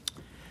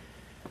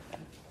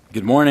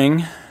Good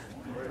morning.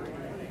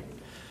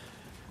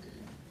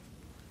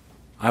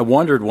 I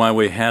wondered why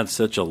we had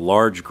such a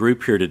large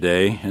group here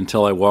today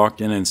until I walked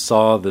in and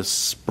saw the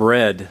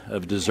spread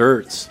of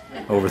desserts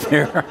over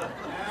there.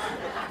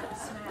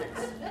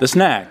 The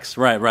snacks,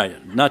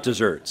 right, not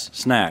desserts,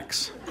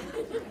 snacks.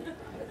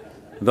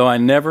 Though I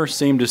never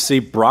seem to see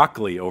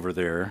broccoli over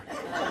there,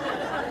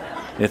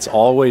 it's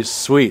always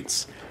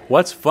sweets.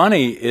 What's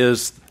funny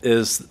is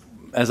as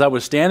I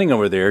was standing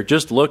over there,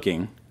 just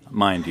looking,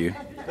 mind you,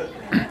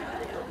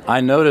 I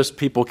noticed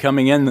people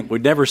coming in that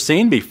we'd never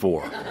seen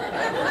before.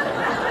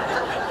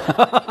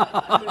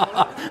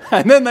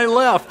 And then they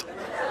left.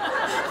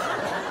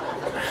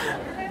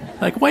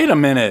 Like, wait a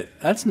minute,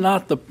 that's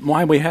not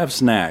why we have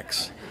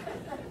snacks.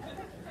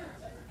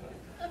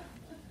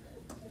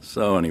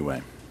 So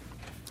anyway.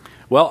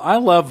 Well, I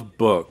love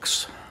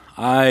books.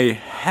 I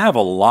have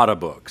a lot of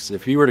books.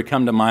 If you were to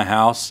come to my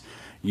house,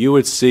 you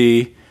would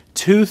see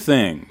two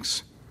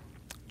things: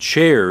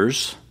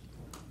 chairs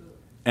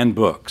and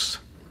books.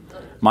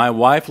 My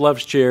wife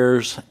loves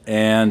chairs,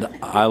 and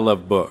I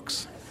love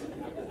books.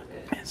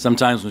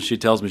 Sometimes when she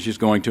tells me she's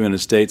going to an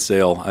estate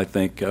sale, I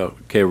think,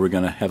 okay, we're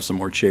going to have some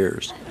more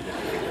chairs.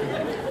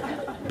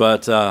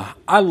 But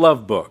I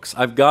love books.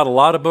 I've got a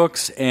lot of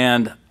books,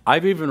 and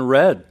I've even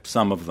read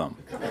some of them.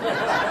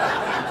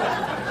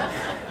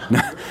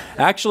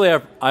 Actually,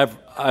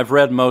 I've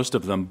read most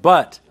of them,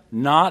 but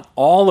not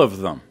all of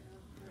them.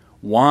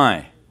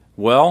 Why?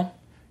 Well,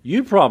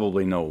 you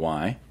probably know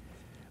why.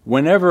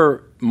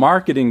 Whenever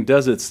marketing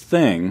does its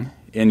thing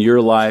in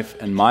your life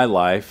and my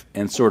life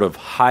and sort of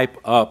hype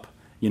up,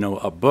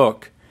 a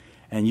book,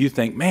 and you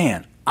think,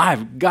 man,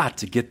 I've got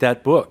to get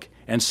that book.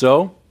 And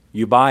so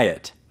you buy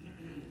it.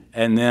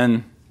 And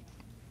then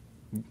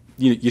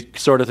you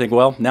sort of think,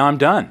 well, now I'm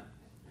done.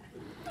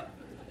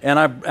 And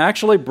I've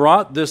actually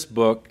brought this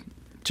book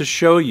to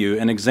show you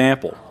an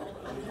example.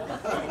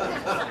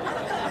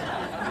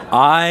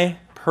 I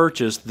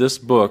purchased this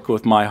book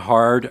with my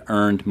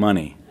hard-earned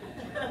money.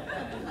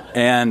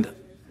 And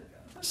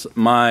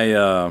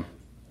my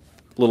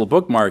little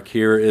bookmark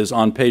here is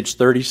on page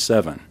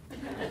 37.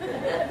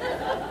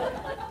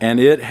 And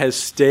it has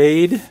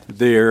stayed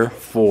there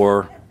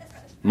for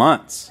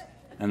months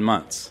and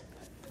months.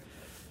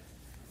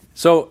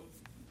 So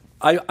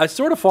I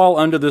sort of fall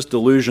under this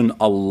delusion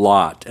a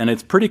lot, and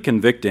it's pretty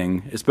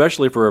convicting,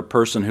 especially for a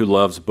person who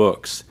loves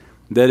books.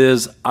 That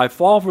is, I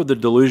fall for the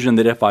delusion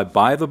that if I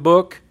buy the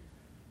book,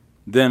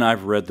 then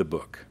I've read the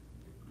book.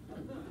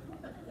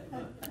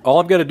 All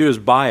I've got to do is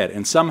buy it,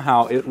 and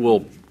somehow it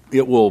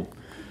will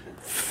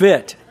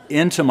fit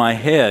into my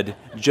head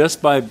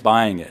just by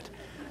buying it.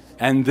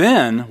 And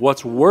then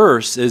what's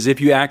worse is if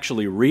you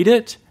actually read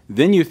it,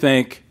 then you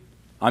think,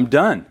 I'm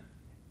done.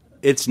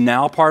 It's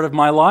now part of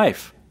my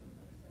life.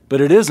 But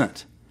it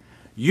isn't.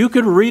 You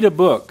could read a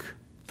book.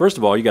 First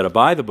of all, you got to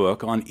buy the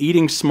book on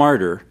eating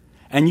smarter,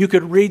 and you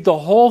could read the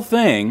whole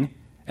thing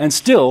and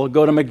still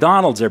go to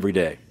McDonald's every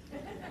day.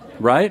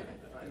 Right?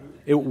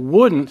 It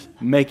wouldn't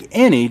make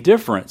any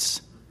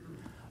difference.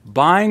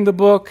 Buying the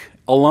book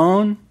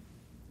alone,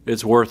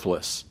 it's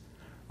worthless.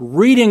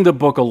 Reading the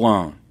book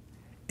alone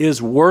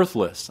is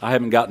worthless. I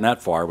haven't gotten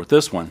that far with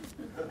this one.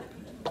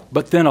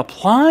 But then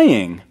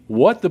applying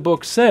what the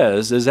book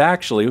says is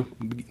actually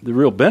the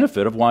real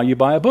benefit of why you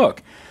buy a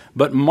book.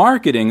 But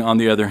marketing, on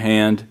the other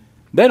hand,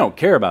 they don't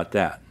care about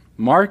that.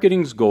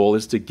 Marketing's goal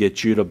is to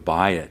get you to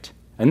buy it.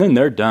 And then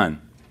they're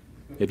done.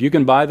 If you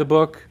can buy the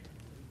book,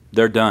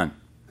 they're done.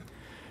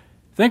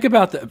 Think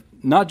about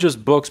not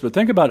just books, but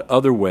think about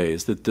other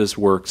ways that this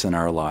works in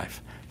our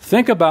life.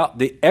 Think about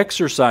the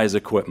exercise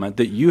equipment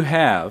that you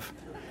have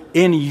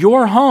in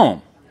your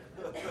home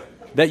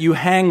that you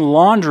hang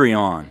laundry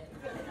on.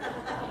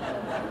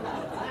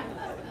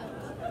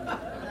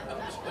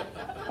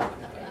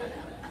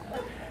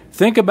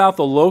 Think about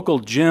the local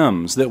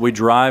gyms that we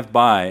drive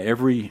by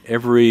every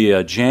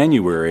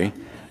January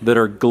that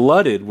are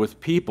glutted with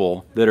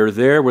people that are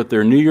there with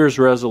their New Year's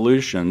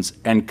resolutions,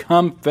 and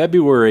come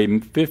February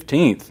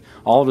 15th,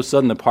 all of a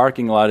sudden the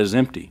parking lot is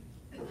empty.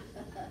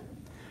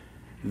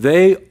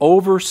 They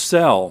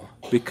oversell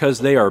because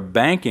they are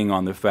banking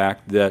on the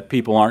fact that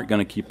people aren't going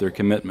to keep their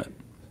commitment,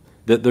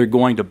 that they're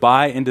going to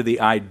buy into the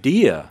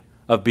idea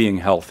of being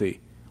healthy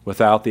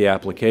without the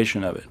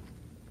application of it.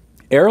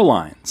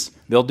 Airlines,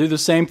 they'll do the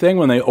same thing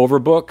when they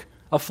overbook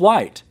a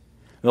flight.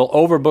 They'll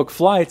overbook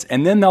flights,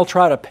 and then they'll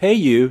try to pay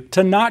you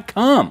to not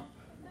come.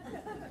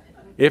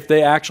 If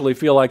they actually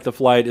feel like the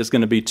flight is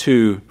going to be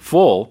too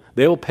full,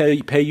 they will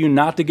pay you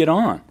not to get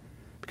on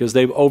because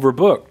they've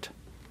overbooked,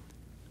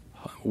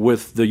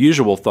 with the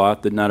usual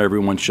thought that not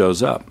everyone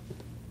shows up.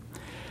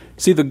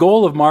 See, the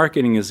goal of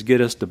marketing is to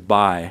get us to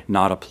buy,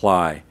 not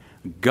apply.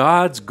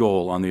 God's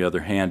goal, on the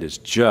other hand, is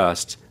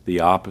just the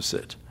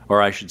opposite,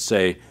 or I should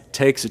say,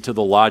 takes it to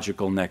the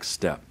logical next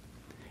step.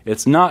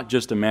 It's not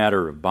just a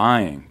matter of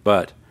buying,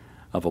 but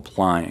of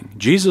applying.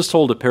 Jesus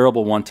told a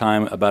parable one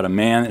time about a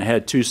man that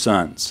had two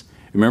sons.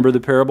 Remember the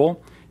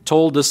parable?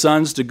 Told the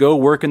sons to go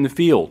work in the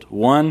field.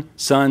 One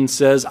son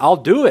says, I'll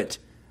do it,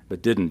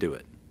 but didn't do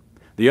it.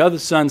 The other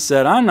son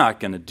said, I'm not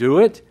going to do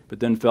it, but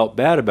then felt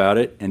bad about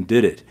it and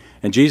did it.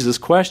 And Jesus'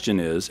 question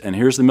is, and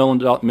here's the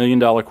 $1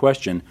 million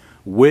question,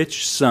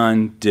 which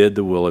son did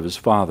the will of his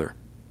father?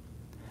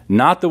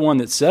 Not the one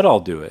that said, I'll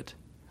do it,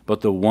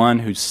 but the one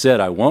who said,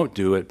 I won't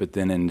do it, but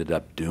then ended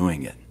up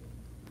doing it.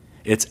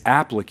 It's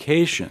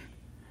application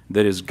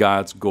that is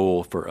God's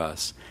goal for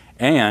us.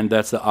 And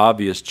that's the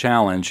obvious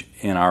challenge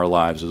in our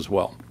lives as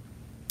well.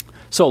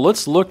 So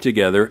let's look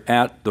together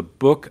at the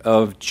book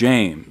of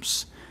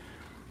James.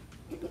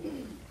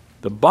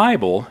 The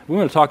Bible, we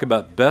want to talk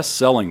about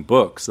best-selling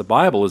books. The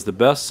Bible is the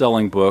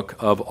best-selling book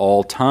of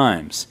all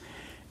times.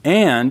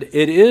 And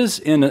it is,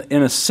 in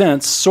a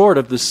sense, sort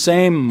of the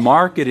same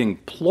marketing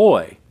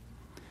ploy.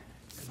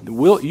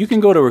 You can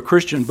go to a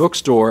Christian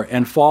bookstore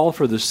and fall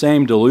for the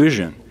same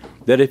delusion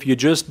that if you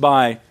just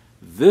buy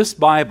this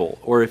Bible,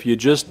 or if you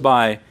just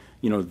buy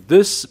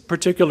this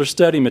particular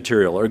study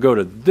material, or go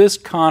to this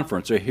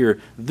conference, or hear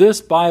this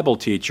Bible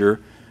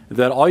teacher,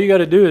 that all you got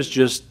to do is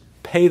just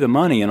pay the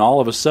money and all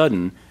of a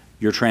sudden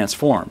you're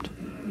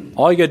transformed.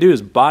 All you got to do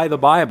is buy the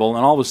Bible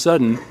and all of a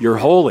sudden you're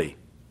holy.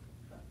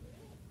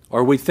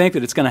 Or we think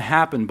that it's going to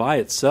happen by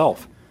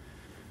itself.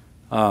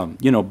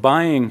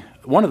 Buying,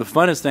 one of the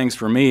funnest things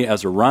for me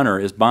as a runner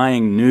is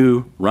buying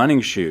new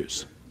running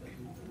shoes.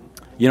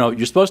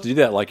 You're supposed to do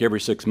that like every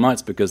 6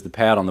 months because the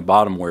pad on the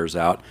bottom wears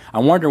out. I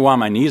wondered why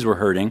my knees were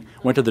hurting.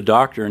 Went to the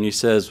doctor and he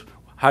says,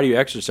 how do you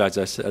exercise?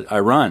 I said, I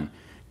run.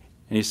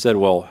 And he said,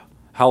 well,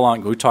 how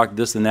long? We talked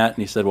this and that. And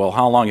he said, well,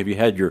 how long have you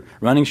had your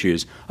running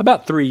shoes?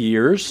 About 3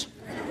 years.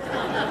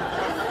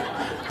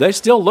 They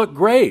still look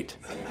great.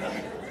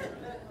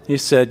 He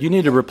said, you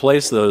need to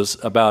replace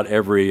those about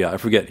every, I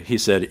forget, he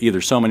said either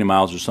so many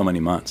miles or so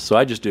many months. So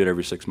I just do it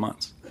every 6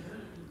 months.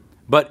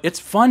 But it's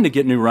fun to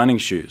get new running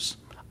shoes.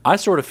 I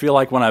sort of feel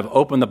like when I've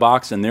opened the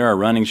box and there are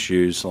running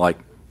shoes, like,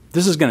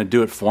 this is going to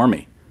do it for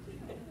me.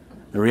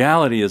 The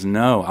reality is,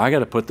 no, I got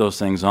to put those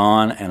things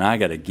on and I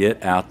got to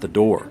get out the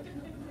door.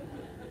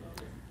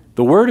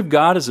 The Word of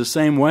God is the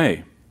same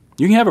way.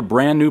 You can have a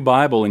brand new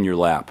Bible in your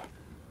lap.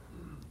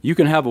 You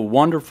can have a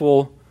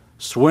wonderful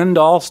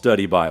Swindoll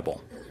study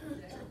Bible.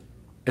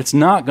 It's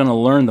not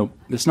going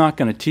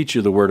to teach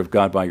you the Word of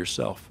God by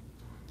yourself.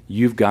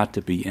 You've got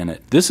to be in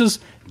it. This is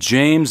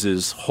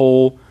James's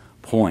whole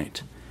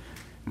point.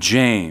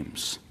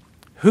 James.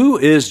 Who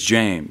is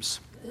James?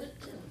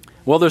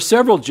 Well, there's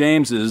several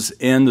Jameses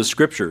in the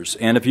Scriptures,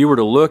 and if you were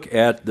to look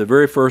at the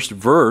very first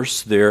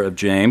verse there of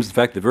James, in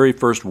fact, the very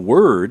first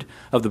word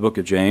of the book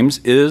of James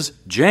is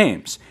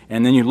James,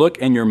 and then you look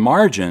in your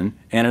margin,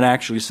 and it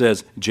actually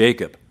says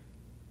Jacob.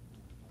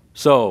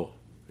 So,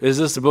 is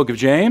this the book of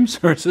James,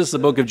 or is this the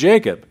book of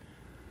Jacob?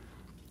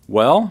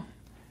 Well,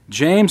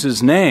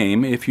 James's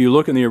name, if you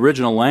look in the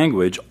original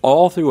language,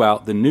 all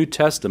throughout the New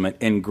Testament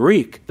in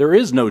Greek, there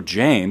is no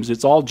James,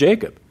 it's all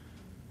Jacob.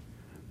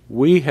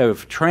 We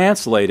have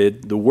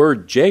translated the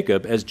word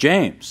Jacob as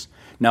James.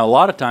 Now, a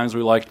lot of times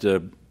we like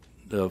to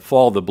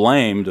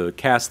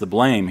cast the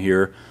blame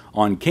here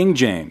on King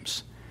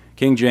James.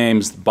 King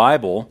James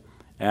Bible,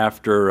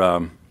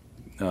 after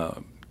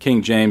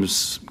King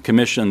James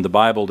commissioned the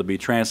Bible to be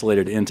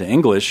translated into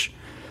English,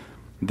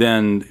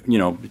 then,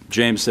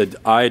 James said,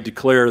 I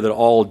declare that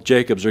all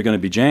Jacobs are going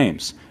to be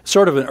James.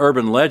 Sort of an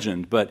urban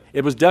legend, but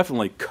it was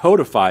definitely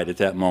codified at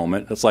that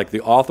moment. It's like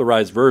the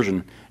authorized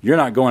version. You're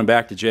not going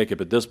back to Jacob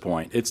at this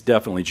point. It's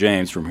definitely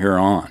James from here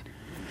on.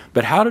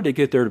 But how did it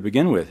get there to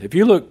begin with? If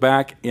you look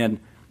back in,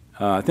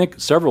 I think,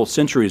 several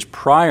centuries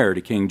prior to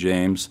King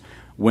James,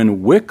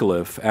 when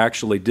Wycliffe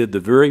actually did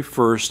the very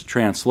first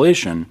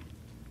translation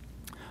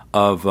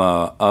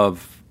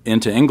of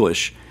into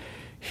English,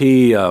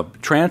 he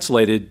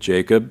translated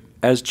Jacob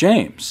as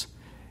James.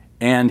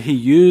 And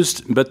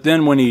but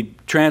then when he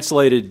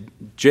translated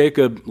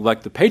Jacob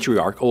like the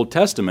patriarch, Old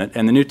Testament,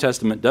 and the New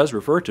Testament does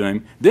refer to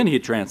him, then he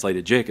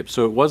translated Jacob.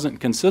 So it wasn't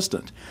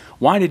consistent.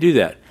 Why did he do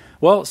that?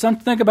 Well,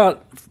 think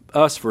about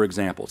us, for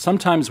example.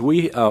 Sometimes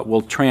we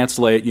will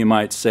translate, you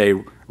might say,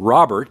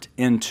 Robert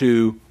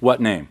into what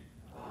name?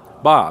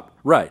 Bob,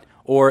 right.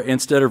 Or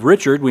instead of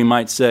Richard, we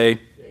might say,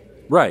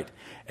 right.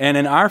 And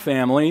in our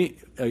family,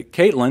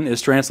 Caitlin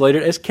is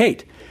translated as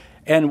Kate.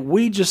 And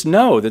we just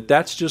know that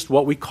that's just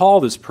what we call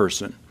this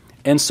person.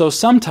 And so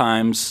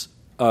sometimes,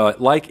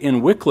 like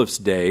in Wycliffe's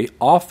day,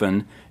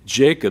 often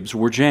Jacobs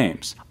were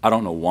James. I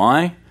don't know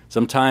why.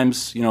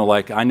 Sometimes,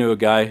 like I knew a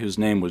guy whose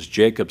name was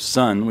Jacob's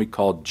son, we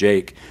called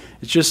Jake.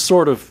 That's just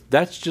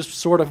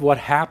sort of what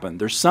happened.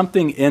 There's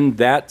something in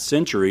that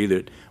century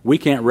that we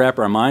can't wrap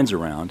our minds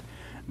around,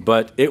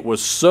 but it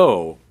was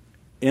so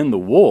in the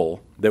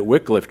wool that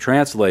Wycliffe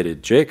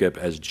translated Jacob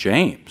as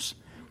James.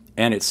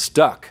 And it's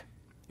stuck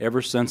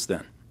ever since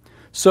then.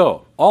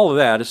 So, all of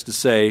that is to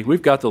say,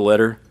 we've got the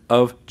letter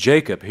of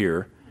Jacob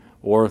here,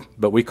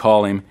 but we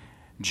call him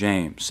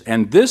James.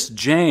 And this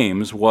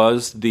James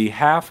was the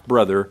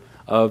half-brother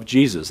of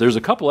Jesus. There's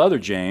a couple other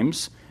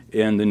James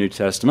in the New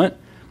Testament.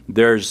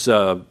 There's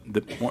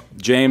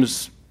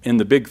James in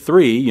the big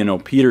three,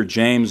 Peter,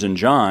 James, and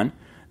John.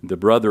 The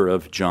brother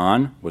of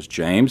John was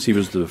James. He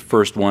was the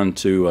first one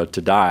to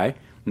die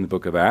in the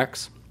book of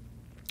Acts,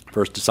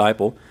 first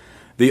disciple.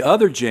 The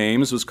other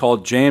James was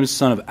called James,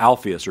 son of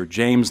Alphaeus, or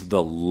James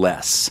the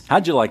Less.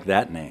 How'd you like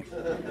that name?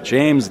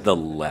 James the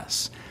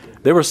Less.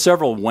 There were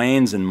several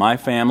Waynes in my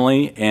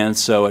family, and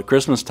so at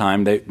Christmas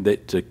time,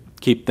 to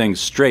keep things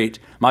straight,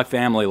 my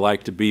family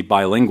liked to be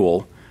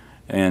bilingual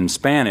in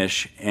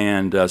Spanish,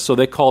 and so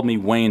they called me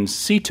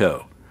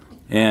Wayne-cito.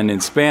 And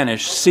in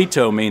Spanish,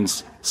 cito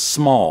means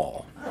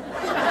small.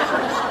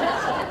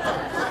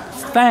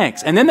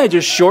 Thanks. And then they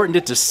just shortened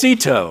it to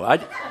Cito.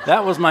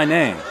 That was my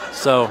name.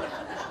 So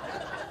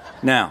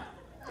now,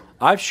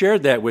 I've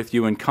shared that with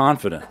you in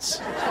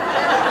confidence.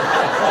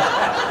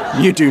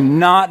 You do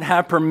not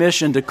have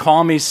permission to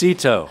call me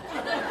Cito.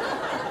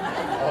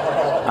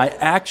 I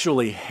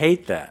actually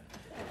hate that.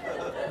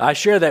 I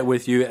share that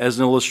with you as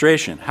an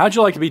illustration. How'd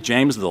you like to be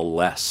James the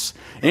Less?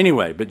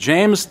 Anyway, but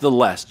James the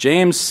Less,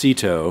 James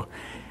Cito,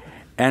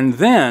 and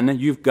then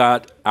you've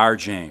got our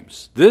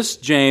James. This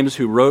James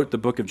who wrote the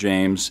book of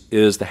James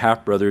is the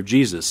half-brother of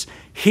Jesus.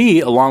 He,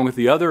 along with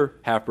the other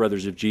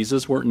half-brothers of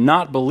Jesus, were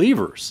not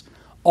believers.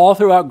 All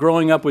throughout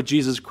growing up with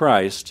Jesus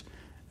Christ,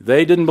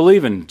 they didn't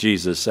believe in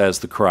Jesus as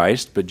the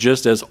Christ, but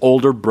just as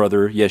older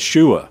brother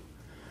Yeshua.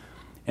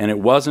 And it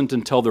wasn't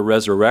until the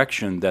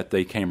resurrection that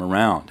they came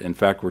around. In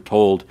fact, we're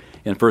told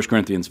in 1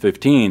 Corinthians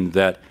 15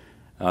 that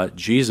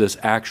Jesus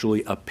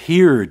actually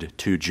appeared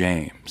to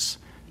James,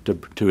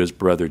 to his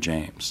brother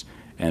James.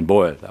 And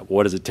boy,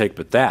 what does it take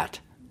but that?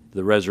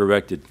 The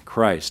resurrected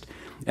Christ.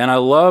 And I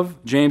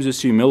love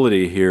James's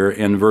humility here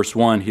in verse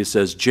 1. He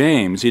says,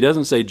 James, he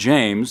doesn't say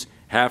James,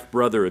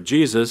 half-brother of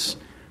Jesus.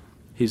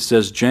 He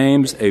says,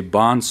 James, a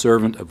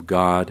bondservant of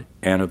God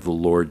and of the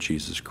Lord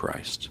Jesus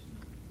Christ.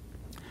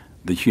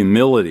 The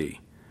humility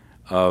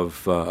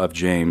of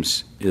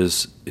James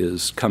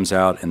comes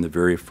out in the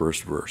very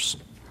first verse.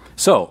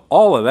 So,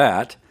 all of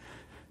that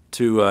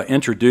to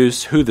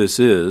introduce who this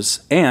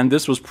is, and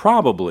this was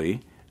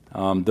probably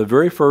the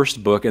very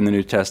first book in the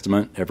New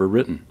Testament ever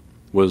written,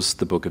 was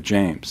the book of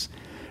James.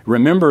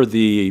 Remember,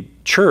 the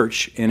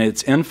church in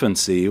its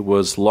infancy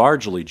was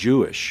largely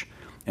Jewish,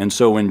 and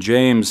so when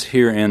James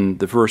here in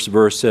the first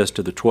verse says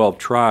to the 12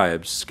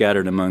 tribes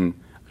scattered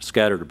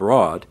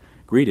abroad,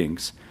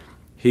 greetings,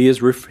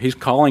 he's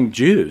calling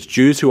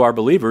Jews who are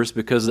believers,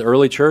 because the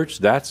early church,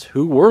 that's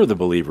who were the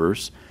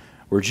believers,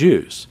 were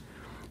Jews.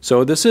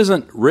 So this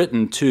isn't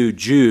written to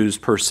Jews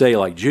per se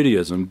like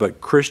Judaism, but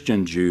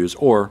Christian Jews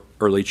or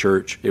early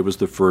church. It was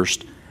the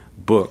first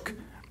book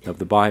of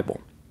the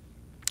Bible,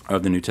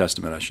 of the New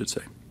Testament, I should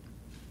say.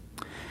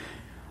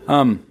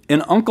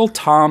 In Uncle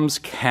Tom's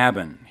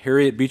Cabin,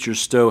 Harriet Beecher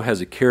Stowe has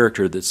a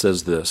character that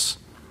says this: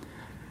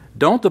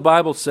 don't the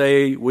Bible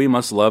say we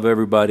must love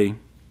everybody?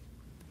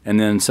 And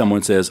then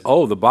someone says,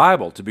 oh, the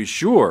Bible, to be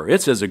sure,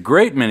 it says a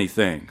great many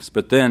things,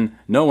 but then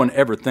no one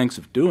ever thinks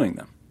of doing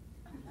them.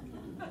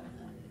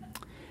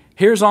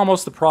 Here's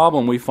almost the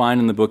problem we find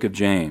in the book of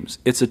James.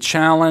 It's a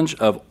challenge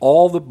of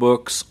all the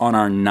books on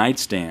our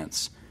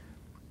nightstands.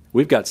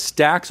 We've got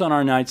stacks on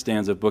our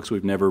nightstands of books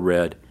we've never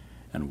read,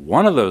 and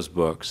one of those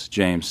books,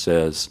 James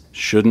says,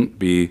 shouldn't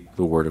be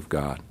the Word of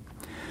God.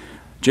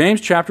 James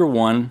chapter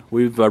 1,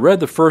 we've read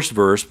the first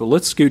verse, but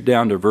let's scoot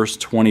down to verse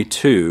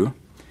 22,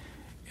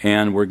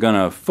 and we're going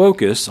to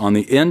focus on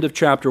the end of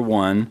chapter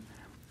 1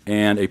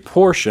 and a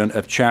portion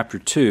of chapter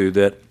 2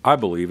 that I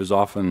believe is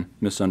often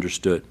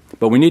misunderstood.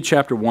 But we need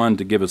chapter 1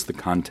 to give us the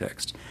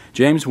context.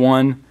 James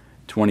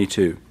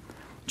 1:22.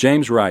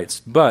 James writes,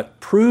 but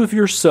prove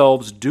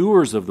yourselves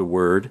doers of the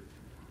word,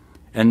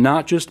 and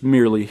not just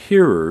merely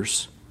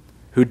hearers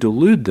who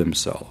delude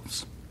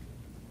themselves.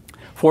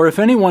 For if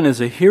anyone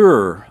is a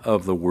hearer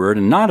of the word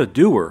and not a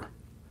doer,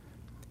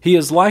 he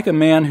is like a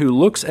man who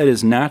looks at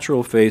his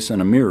natural face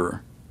in a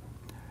mirror.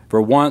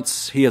 For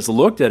once he has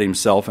looked at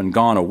himself and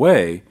gone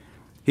away,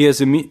 he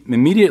has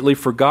immediately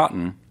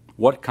forgotten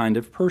what kind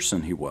of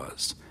person he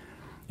was.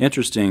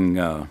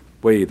 Interesting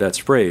way that's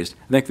phrased.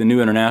 I think the New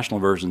International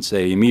Version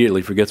say he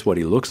immediately forgets what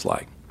he looks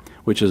like,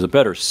 which is a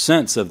better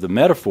sense of the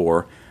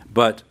metaphor,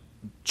 but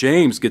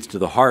James gets to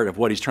the heart of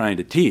what he's trying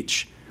to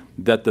teach,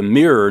 that the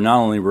mirror not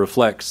only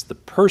reflects the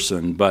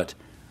person, but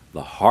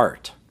the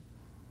heart.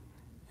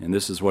 And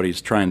this is what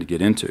he's trying to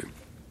get into.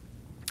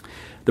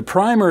 The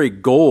primary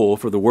goal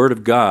for the Word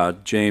of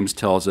God, James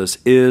tells us,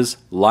 is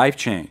life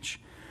change.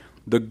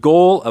 The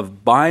goal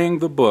of buying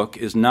the book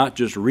is not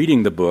just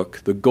reading the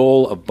book. The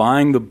goal of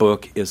buying the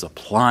book is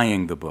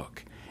applying the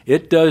book.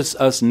 It does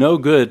us no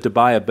good to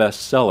buy a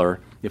bestseller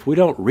if we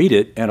don't read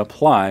it and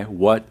apply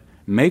what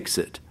makes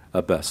it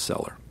a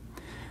bestseller.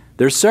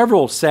 There's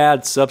several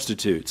sad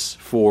substitutes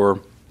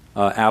for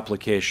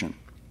application.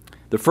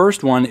 The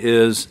first one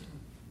is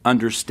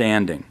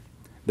understanding.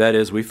 That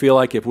is, we feel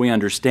like if we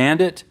understand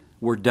it,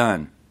 we're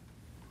done.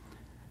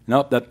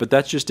 Nope, but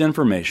that's just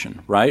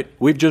information, right?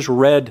 We've just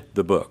read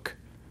the book.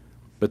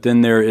 But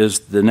then there is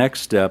the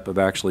next step of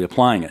actually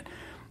applying it.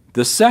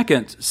 The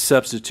second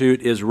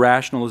substitute is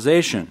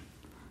rationalization.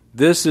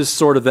 This is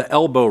sort of the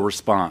elbow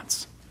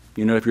response.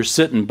 You know, if you're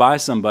sitting by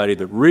somebody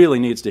that really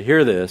needs to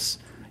hear this,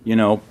 you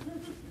know,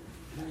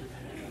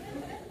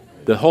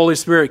 The Holy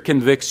Spirit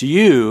convicts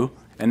you,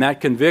 and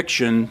that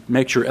conviction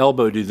makes your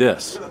elbow do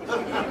this.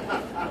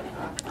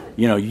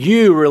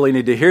 You really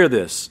need to hear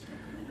this.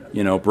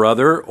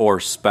 Brother or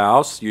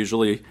spouse,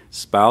 usually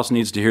spouse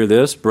needs to hear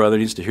this, brother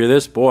needs to hear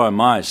this. Boy,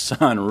 my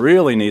son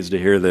really needs to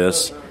hear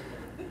this.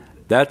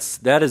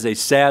 That is a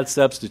sad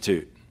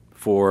substitute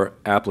for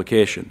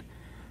application,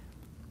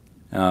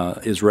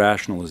 is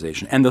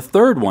rationalization. And the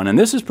third one, and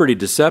this is pretty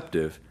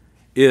deceptive,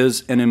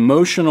 is an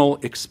emotional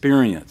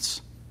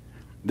experience.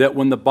 That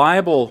when the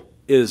Bible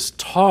is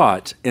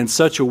taught in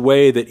such a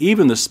way that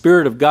even the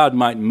Spirit of God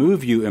might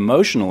move you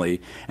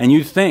emotionally, and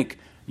you think,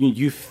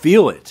 you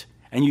feel it,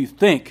 and you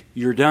think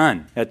you're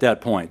done at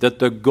that point, that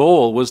the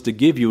goal was to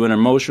give you an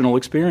emotional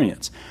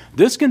experience.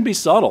 This can be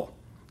subtle,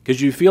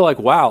 because you feel like,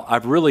 wow,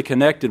 I've really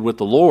connected with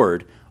the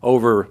Lord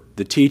over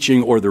the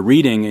teaching or the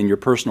reading in your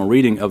personal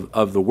reading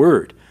of the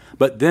Word.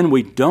 But then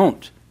we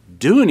don't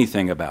do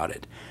anything about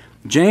it.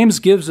 James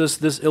gives us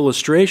this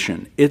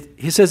illustration.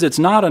 He says it's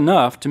not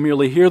enough to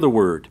merely hear the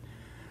Word,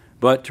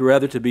 but to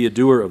rather to be a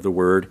doer of the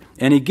Word.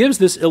 And he gives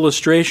this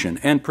illustration.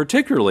 And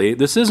particularly,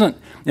 this isn't,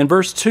 in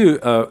verse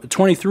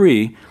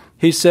 23,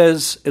 he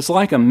says, it's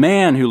like a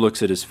man who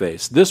looks at his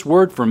face. This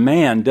word for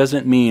man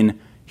doesn't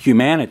mean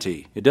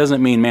humanity. It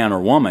doesn't mean man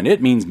or woman.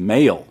 It means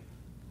male.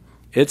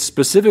 It's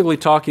specifically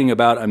talking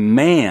about a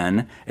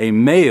man, a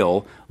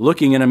male,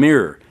 looking in a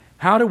mirror.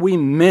 How do we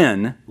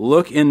men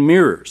look in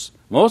mirrors?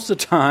 Most of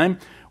the time,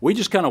 we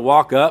just kind of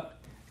walk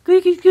up,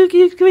 squeaky,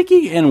 squeaky,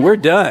 squeaky, and we're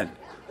done.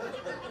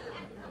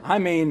 I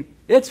mean,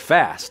 it's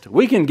fast.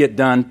 We can get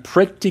done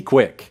pretty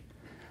quick.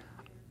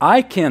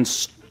 I can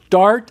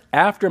start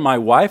after my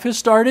wife has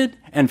started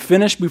and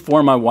finish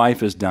before my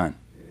wife is done.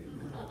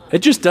 It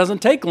just doesn't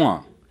take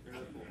long.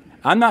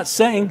 I'm not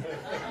saying...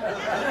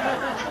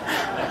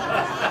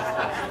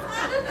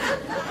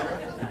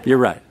 You're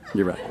right.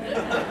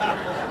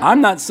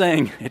 I'm not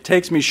saying it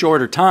takes me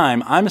shorter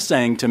time. I'm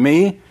saying, to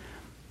me,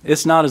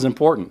 it's not as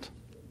important,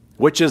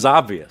 which is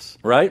obvious,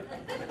 right?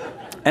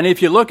 And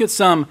if you look at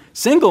some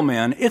single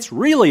men, it's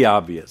really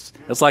obvious.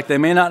 It's like they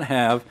may not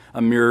have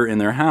a mirror in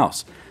their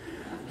house.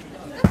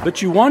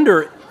 But you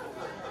wonder,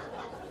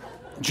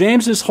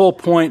 James's whole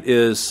point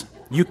is,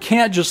 you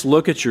can't just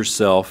look at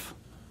yourself.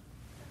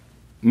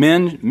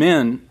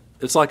 Men,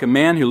 it's like a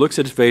man who looks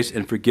at his face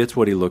and forgets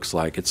what he looks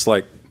like. It's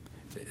like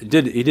he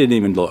didn't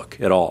even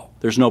look at all.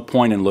 There's no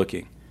point in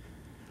looking.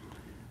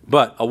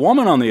 But a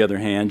woman, on the other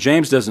hand,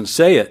 James doesn't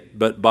say it,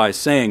 but by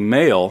saying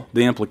male,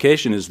 the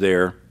implication is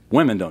there,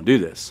 women don't do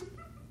this.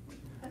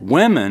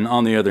 Women,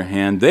 on the other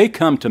hand, they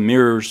come to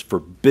mirrors for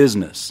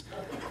business.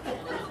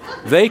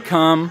 They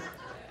come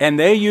and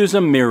they use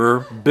a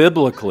mirror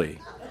biblically.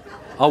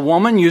 A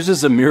woman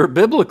uses a mirror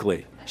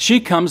biblically.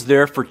 She comes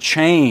there for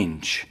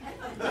change.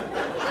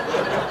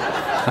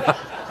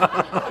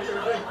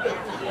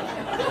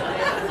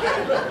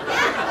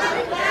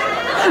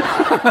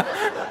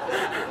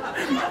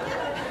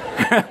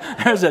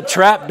 There's a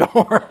trap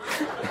door.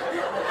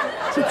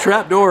 It's a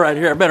trap door right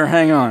here. I better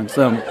hang on.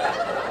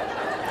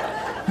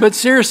 But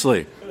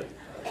seriously,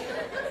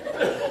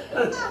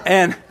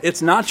 and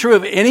it's not true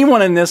of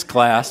anyone in this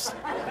class,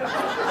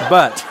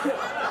 but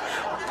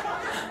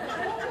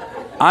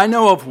I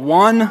know of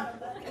one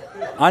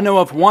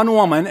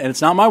woman, and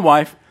it's not my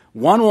wife,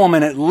 one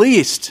woman at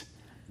least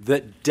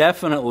that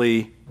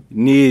definitely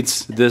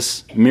needs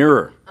this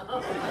mirror.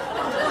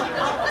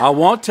 I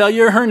won't tell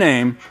you her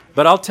name,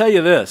 but I'll tell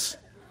you this.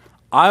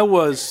 I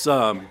was,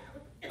 my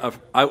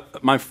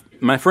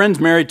friend's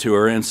married to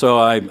her, and so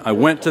I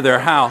went to their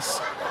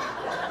house.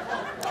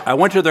 I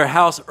went to their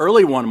house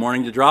early one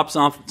morning to drop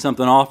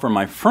something off for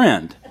my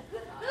friend.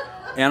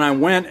 And I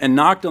went and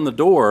knocked on the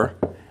door,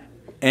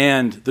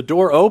 and the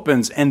door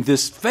opens, and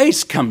this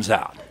face comes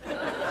out.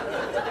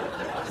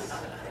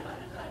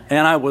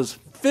 And I was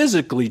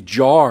physically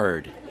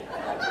jarred.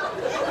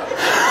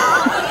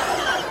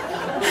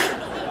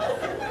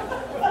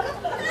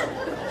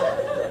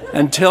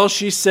 Until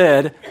she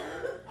said,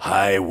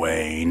 "Hi,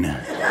 Wayne."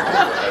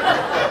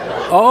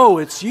 "Oh,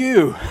 it's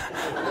you.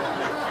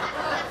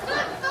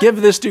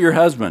 Give this to your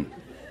husband."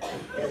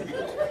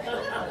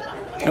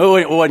 Oh,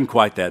 it wasn't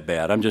quite that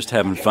bad. I'm just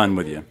having fun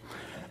with you.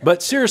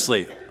 But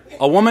seriously,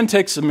 a woman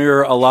takes a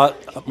mirror a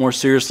lot more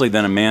seriously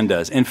than a man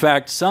does. In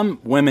fact, some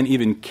women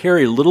even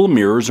carry little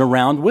mirrors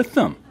around with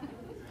them.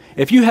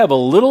 If you have a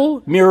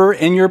little mirror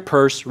in your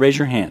purse, raise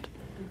your hand.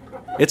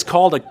 It's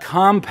called a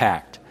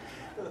compact.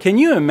 Can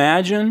you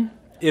imagine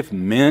if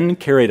men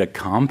carried a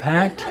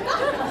compact?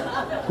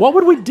 What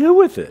would we do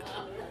with it?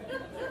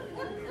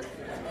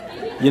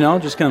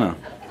 Just kind of...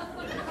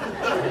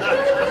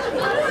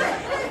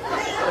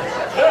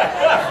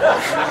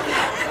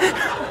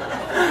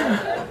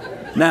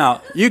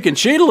 Now, you can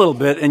cheat a little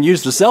bit and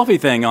use the selfie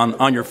thing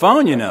on your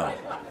phone,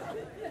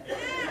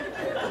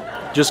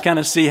 Just kind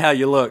of see how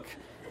you look.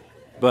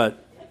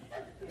 But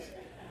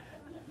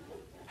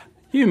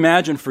you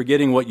imagine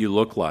forgetting what you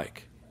look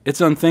like. It's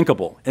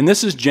unthinkable. And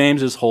this is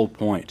James's whole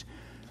point.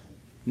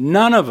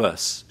 None of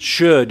us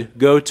should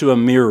go to a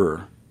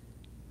mirror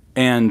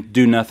and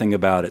do nothing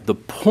about it. The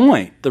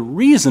point, the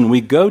reason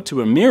we go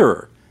to a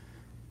mirror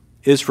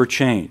is for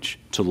change,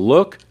 to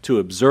look, to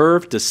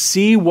observe, to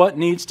see what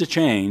needs to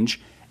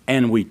change,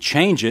 and we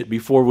change it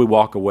before we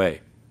walk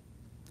away.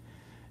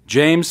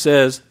 James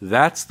says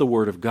that's the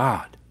Word of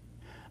God.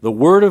 The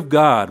Word of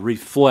God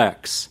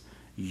reflects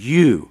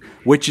you,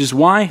 which is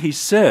why he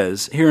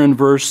says here in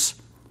verse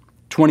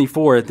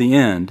 24 at the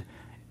end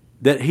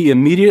that he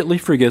immediately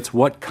forgets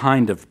what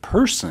kind of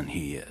person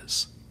he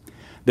is.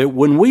 That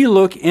when we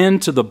look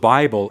into the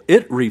Bible,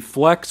 it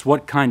reflects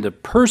what kind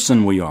of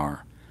person we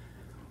are.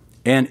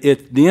 And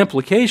the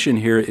implication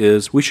here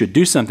is we should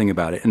do something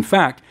about it. In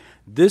fact,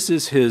 this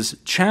is his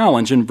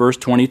challenge in verse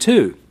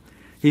 22.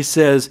 He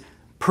says,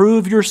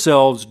 prove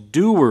yourselves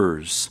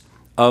doers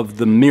of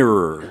the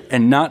mirror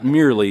and not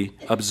merely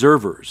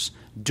observers.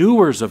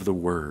 Doers of the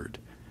word,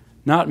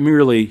 not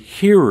merely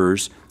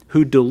hearers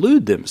who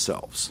delude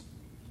themselves.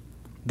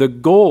 The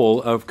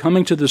goal of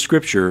coming to the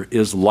Scripture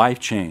is life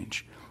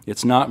change.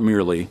 It's not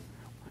merely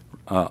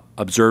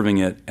observing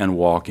it and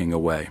walking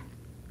away.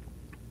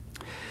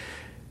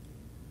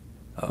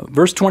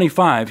 Verse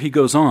 25, he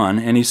goes on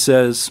and he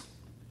says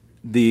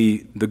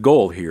the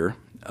goal here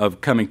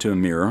of coming to a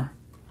mirror.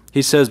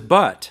 He says,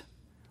 but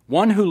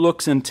one who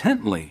looks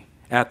intently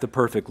at the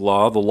perfect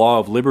law, the law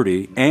of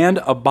liberty, and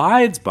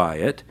abides by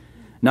it,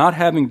 not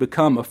having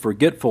become a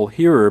forgetful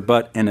hearer,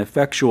 but an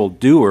effectual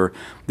doer,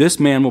 this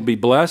man will be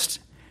blessed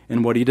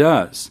in what he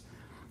does.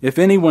 If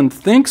anyone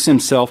thinks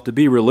himself to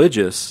be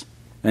religious,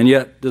 and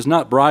yet does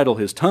not bridle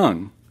his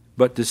tongue,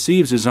 but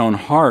deceives his own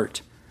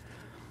heart,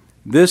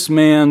 this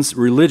man's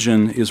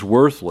religion is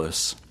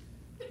worthless.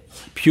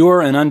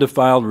 Pure and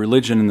undefiled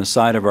religion in the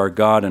sight of our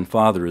God and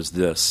Father is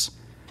this,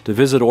 to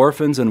visit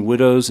orphans and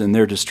widows in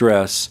their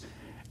distress,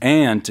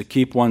 and to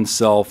keep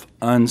oneself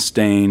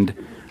unstained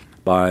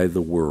by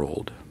the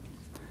world.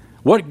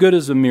 What good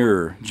is a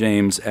mirror,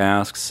 James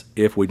asks,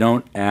 if we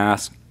don't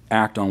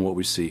act on what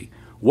we see?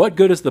 What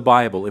good is the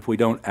Bible if we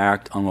don't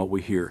act on what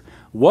we hear?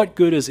 What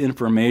good is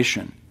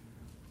information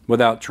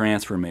without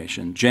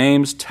transformation?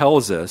 James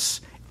tells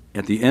us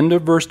at the end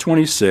of verse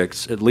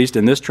 26, at least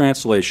in this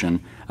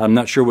translation, I'm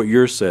not sure what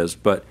yours says,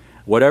 but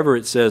whatever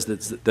it says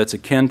that's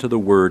akin to the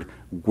word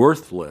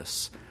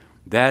worthless,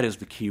 that is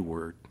the key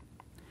word.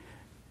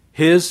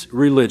 His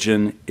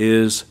religion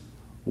is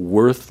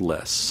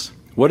worthless.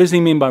 What does he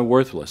mean by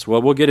worthless?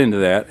 Well, we'll get into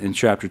that in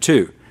chapter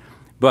 2.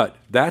 But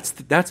that's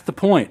the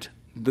point.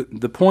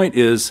 The point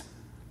is,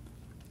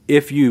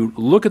 if you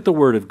look at the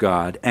Word of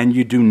God and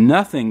you do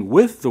nothing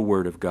with the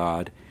Word of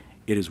God,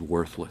 it is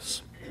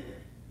worthless.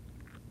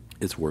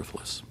 It's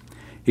worthless.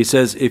 He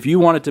says, if you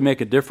want it to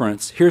make a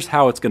difference, here's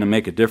how it's going to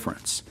make a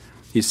difference.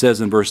 He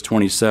says in verse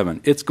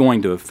 27, it's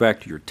going to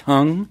affect your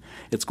tongue.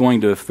 It's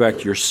going to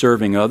affect your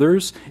serving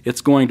others.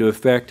 It's going to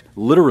affect,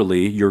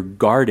 literally, your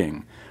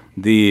guarding.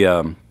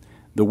 The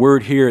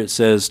word here, it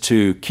says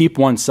to keep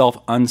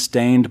oneself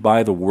unstained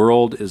by the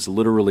world is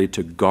literally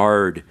to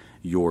guard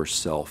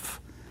yourself.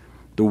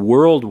 The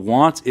world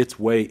wants its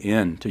way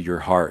into your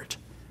heart.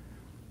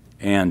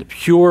 And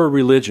pure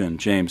religion,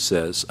 James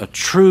says, a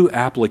true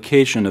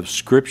application of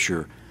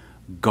Scripture,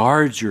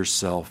 guards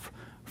yourself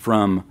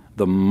from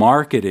the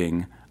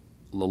marketing,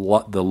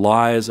 the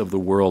lies of the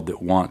world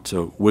that want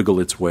to wiggle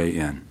its way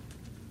in.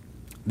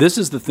 This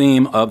is the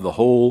theme of the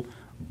whole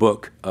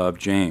book of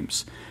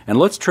James. And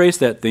let's trace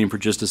that theme for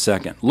just a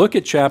second. Look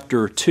at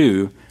chapter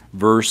 2,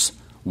 verse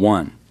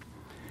 1.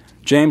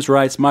 James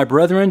writes, "My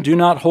brethren, do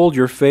not hold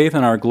your faith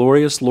in our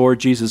glorious Lord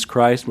Jesus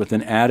Christ with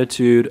an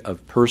attitude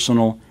of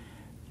personal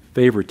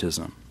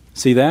favoritism."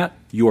 See that?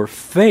 Your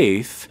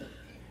faith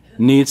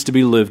needs to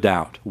be lived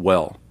out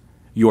well.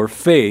 Your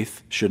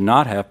faith should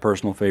not have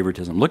personal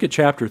favoritism. Look at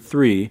chapter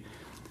 3,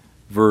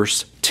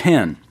 verse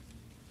 10.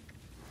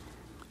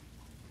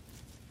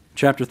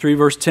 Chapter 3,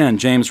 verse 10,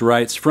 James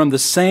writes, "From the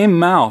same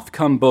mouth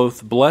come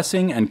both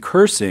blessing and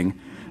cursing.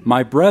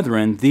 My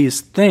brethren, these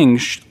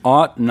things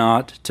ought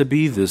not to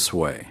be this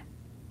way."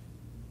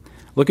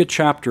 Look at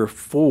chapter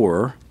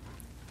 4,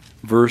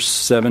 verse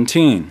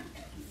 17.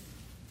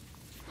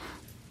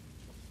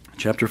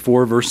 Chapter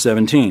 4, verse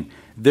 17.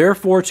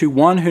 "Therefore, to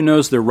one who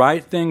knows the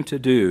right thing to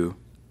do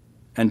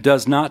and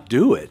does not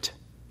do it,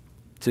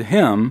 to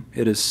him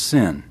it is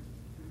sin."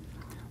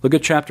 Look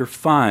at chapter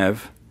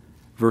 5,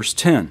 verse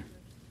 10.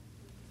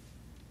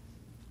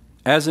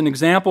 "As an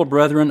example,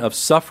 brethren, of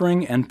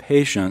suffering and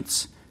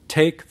patience,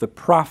 take the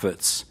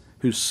prophets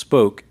who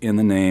spoke in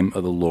the name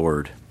of the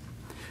Lord."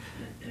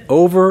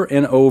 Over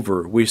and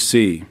over we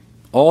see,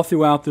 all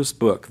throughout this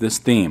book, this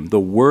theme, the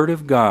Word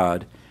of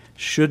God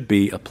should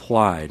be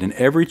applied. In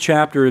every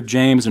chapter of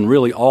James, and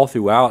really all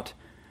throughout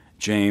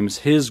James,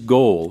 his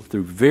goal,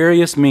 through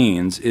various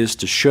means, is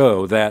to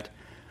show that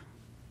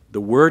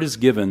the Word is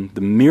given,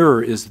 the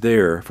mirror is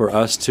there for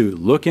us to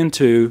look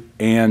into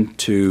and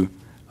to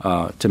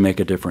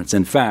make a difference.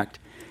 In fact,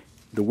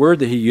 the word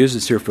that he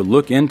uses here for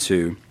look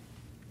into,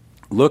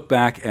 look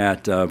back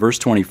at verse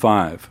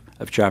 25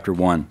 of chapter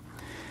 1.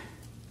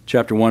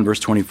 Chapter 1, verse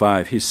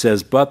 25, he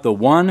says, "But the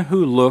one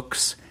who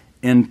looks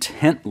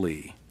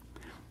intently."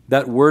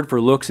 That word for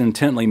looks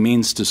intently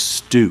means to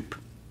stoop.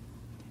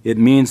 It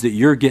means that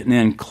you're getting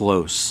in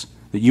close,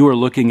 that you are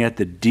looking at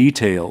the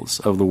details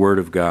of the Word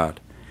of God.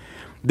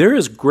 There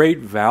is great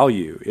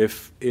value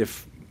if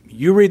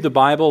you read the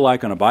Bible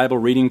like on a Bible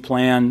reading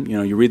plan,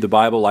 you read the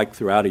Bible like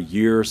throughout a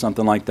year or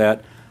something like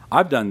that.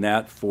 I've done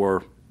that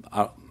for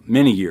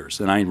many years,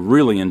 and I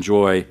really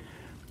enjoy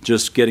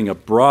just getting a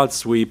broad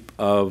sweep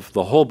of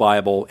the whole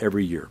Bible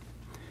every year.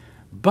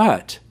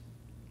 But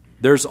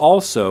there's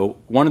also,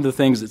 one of the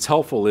things that's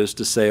helpful is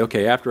to say,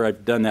 okay, after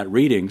I've done that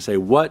reading, say,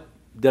 what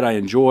did I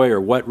enjoy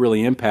or what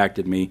really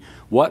impacted me?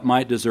 What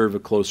might deserve a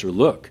closer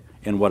look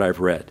in what I've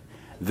read?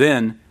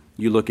 Then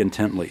you look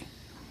intently,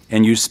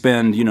 and you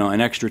spend,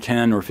 an extra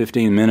 10 or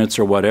 15 minutes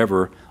or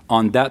whatever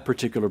on that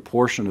particular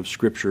portion of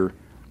Scripture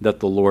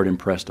that the Lord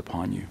impressed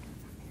upon you.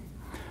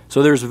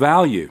 So there's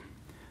value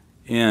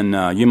in,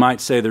 you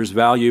might say there's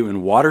value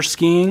in water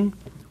skiing.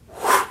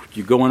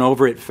 You're going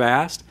over it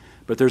fast.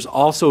 But there's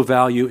also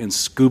value in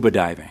scuba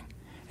diving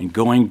and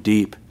going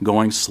deep,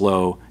 going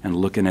slow, and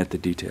looking at the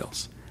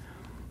details.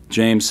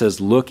 James says,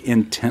 look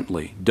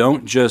intently.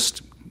 Don't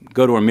just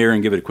go to a mirror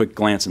and give it a quick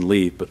glance and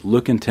leave, but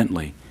look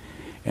intently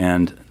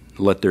and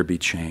let there be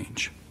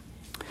change.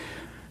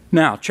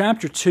 Now,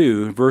 chapter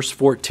 2, verse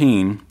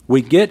 14,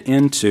 we get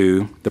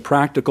into the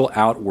practical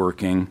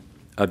outworking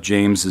of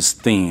James's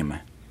theme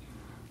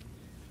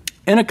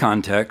in a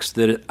context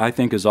that I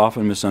think is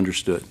often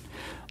misunderstood.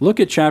 Look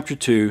at chapter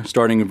 2,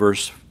 starting in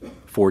verse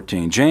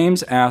 14.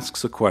 James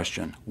asks a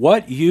question.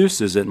 What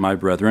use is it, my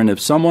brethren, if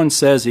someone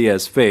says he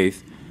has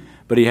faith,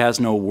 but he has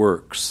no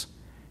works?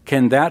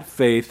 Can that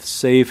faith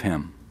save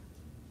him?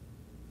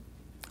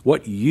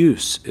 What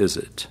use is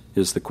it,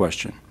 is the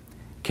question.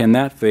 Can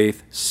that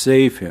faith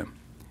save him,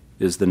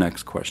 is the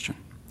next question.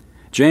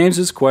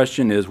 James's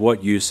question is,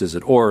 what use is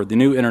it? Or the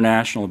New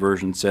International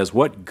Version says,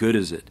 what good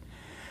is it?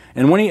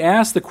 And when he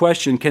asks the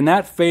question, can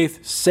that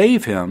faith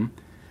save him,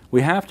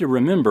 we have to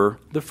remember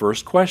the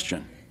first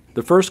question.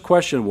 The first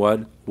question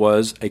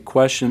was a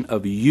question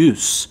of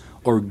use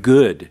or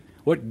good.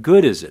 What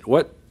good is it?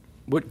 What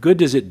good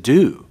does it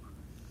do?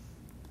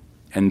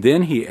 And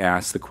then he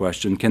asked the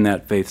question, can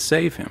that faith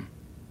save him?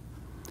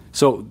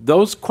 So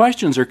those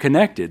questions are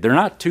connected. They're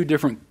not two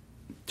different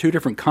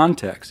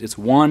contexts. It's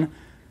one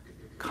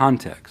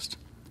context.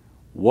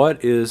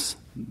 What's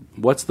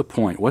the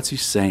point? What's he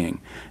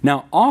saying?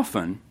 Now,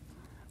 often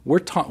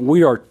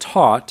we are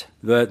taught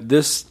that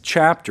this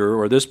chapter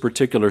or this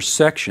particular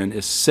section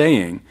is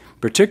saying,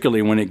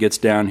 particularly when it gets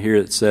down here,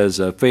 it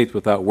says faith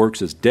without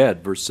works is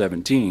dead, verse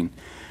 17,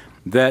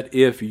 that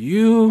if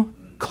you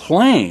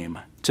claim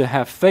to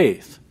have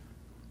faith,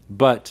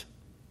 but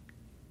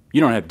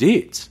you don't have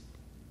deeds,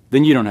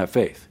 then you don't have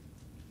faith.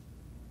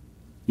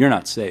 You're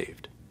not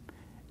saved.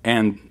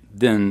 And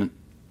then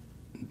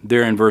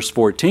there in verse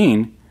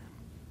 14,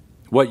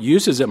 what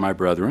use is it, my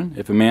brethren,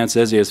 if a man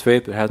says he has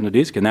faith but has no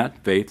deeds, can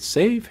that faith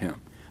save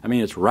him? I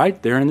mean, it's right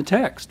there in the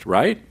text,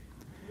 right?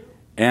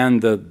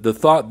 And the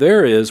thought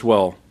there is,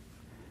 well,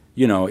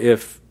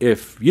 if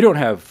you don't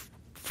have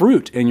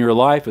fruit in your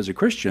life as a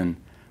Christian,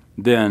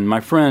 then, my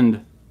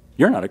friend,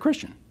 you're not a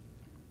Christian.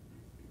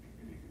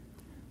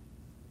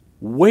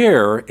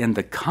 Where in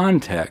the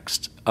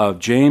context of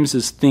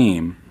James's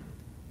theme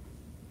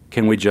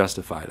can we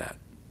justify that?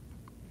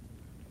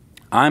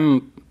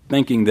 I'm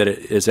thinking that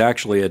it is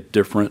actually a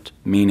different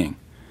meaning.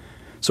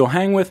 So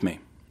hang with me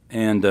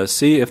and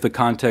see if the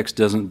context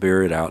doesn't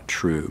bear it out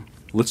true.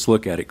 Let's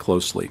look at it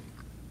closely.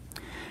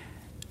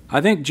 I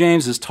think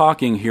James is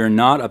talking here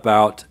not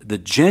about the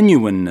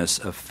genuineness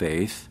of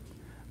faith,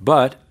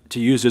 but, to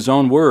use his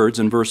own words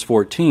in verse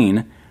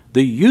 14,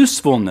 the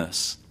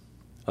usefulness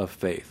of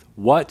faith.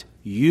 What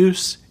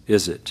use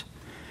is it?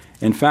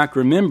 In fact,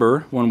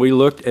 remember when we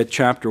looked at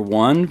chapter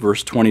 1,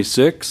 verse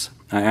 26,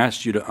 I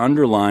asked you to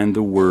underline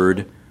the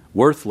word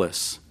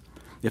worthless.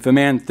 If a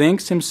man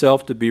thinks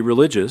himself to be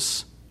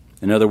religious,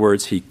 in other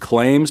words, he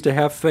claims to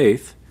have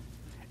faith,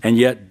 and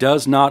yet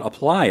does not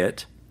apply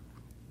it,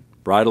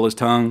 bridle his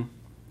tongue,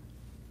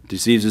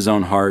 deceives his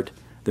own heart,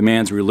 the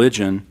man's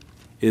religion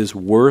is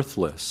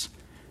worthless.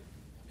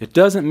 It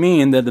doesn't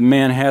mean that the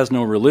man has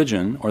no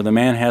religion or the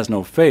man has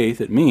no faith.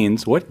 It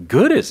means, what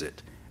good is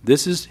it?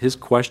 This is his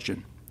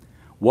question.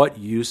 What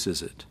use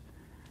is it?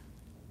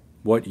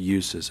 What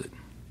use is it?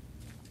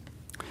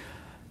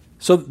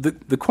 So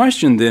the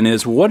question then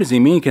is, what does he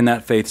mean, can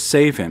that faith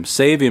save him?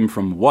 Save him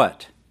from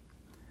what?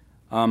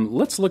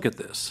 Let's look at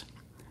this.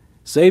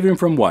 Save him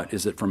from what?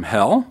 Is it from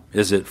hell?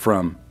 Is it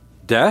from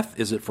death?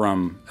 Is it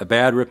from a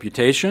bad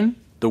reputation?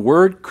 The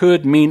word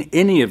could mean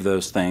any of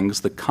those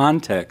things. The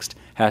context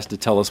has to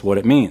tell us what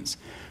it means.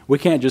 We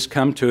can't just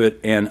come to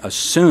it and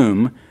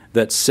assume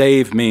that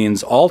save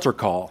means altar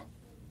call.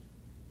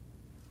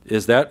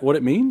 Is that what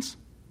it means?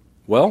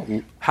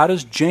 Well, how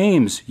does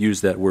James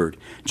use that word?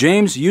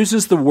 James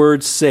uses the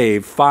word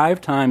save 5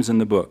 times in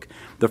the book.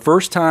 The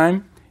first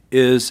time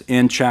is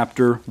in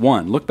chapter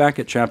 1. Look back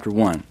at chapter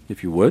 1,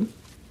 if you would.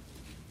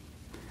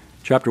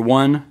 Chapter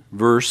 1,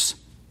 verse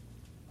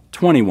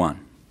 21.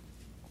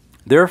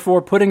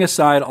 Therefore, putting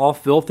aside all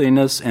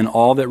filthiness and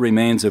all that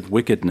remains of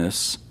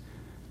wickedness,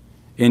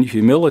 in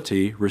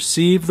humility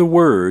receive the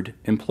word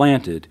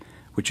implanted,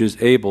 which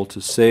is able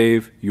to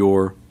save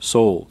your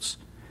souls.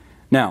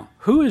 Now,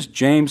 who is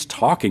James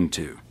talking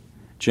to?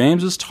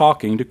 James is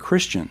talking to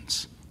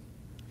Christians.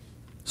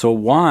 So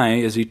why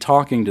is he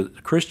talking to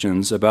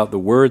Christians about the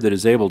word that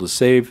is able to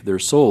save their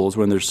souls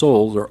when their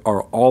souls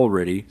are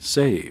already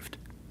saved?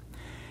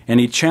 And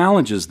he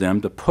challenges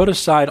them to put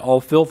aside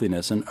all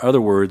filthiness. In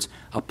other words,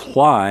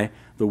 apply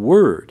the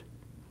word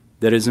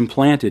that is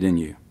implanted in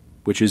you,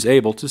 which is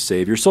able to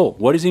save your soul.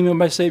 What does he mean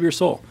by save your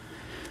soul?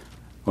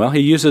 Well, he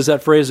uses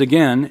that phrase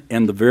again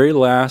in the very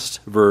last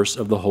verse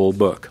of the whole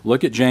book.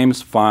 Look at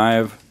James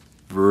 5,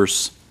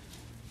 verse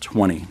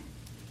 20.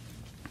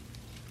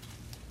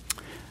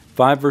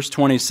 5 verse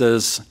 20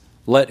 says,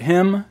 "Let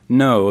him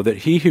know that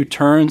he who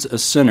turns a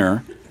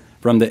sinner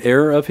from the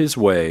error of his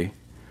way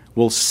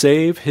will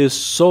save his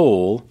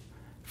soul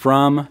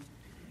from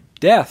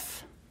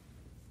death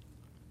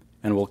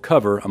and will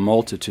cover a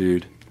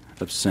multitude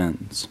of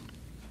sins."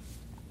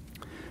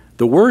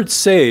 The word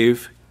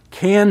save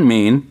can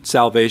mean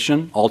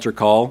salvation, altar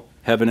call,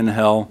 heaven and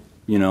hell,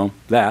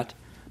 that.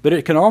 But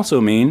it can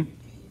also mean,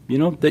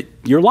 that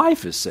your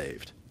life is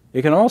saved.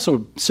 It can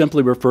also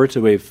simply refer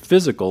to a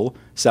physical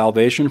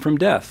salvation from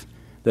death.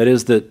 That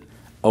is, that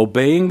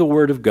obeying the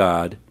word of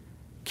God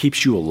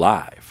keeps you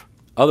alive.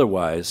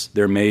 Otherwise,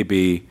 there may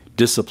be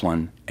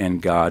discipline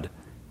and God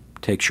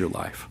takes your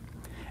life.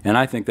 And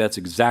I think that's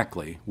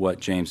exactly what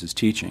James is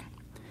teaching.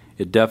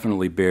 It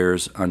definitely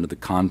bears under the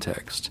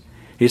context.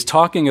 He's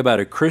talking about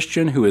a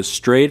Christian who has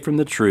strayed from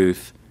the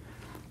truth,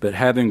 but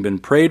having been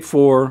prayed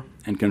for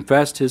and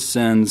confessed his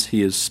sins,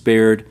 he is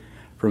spared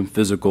from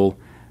physical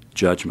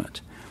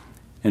judgment.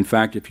 In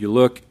fact, if you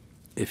look,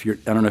 I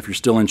don't know if you're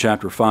still in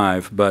chapter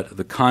 5, but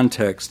the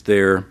context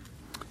there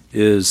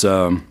is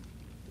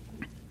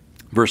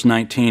verse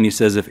 19. He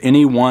says, "If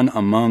anyone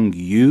among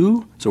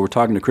you," so we're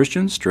talking to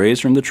Christians, "strays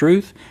from the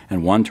truth,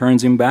 and one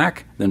turns him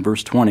back," then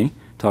verse 20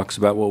 talks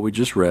about what we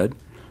just read.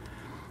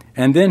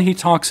 And then he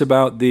talks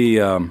about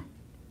the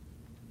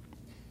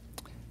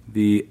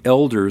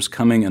elders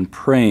coming and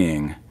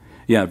praying.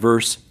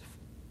 Verse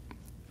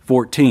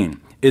 14.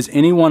 "Is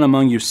anyone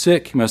among you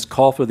sick? He must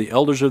call for the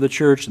elders of the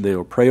church, and they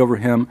will pray over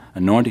him,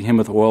 anointing him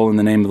with oil in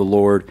the name of the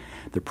Lord.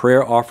 The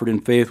prayer offered in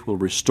faith will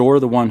restore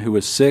the one who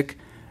is sick,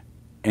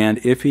 and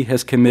if he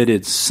has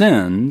committed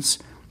sins,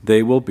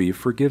 they will be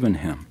forgiven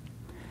him."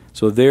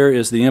 So there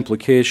is the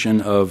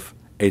implication of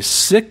a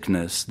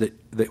sickness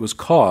that was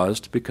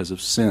caused because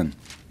of sin.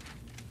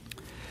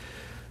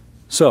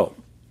 So,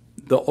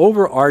 the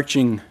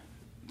overarching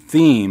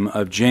theme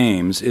of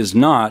James is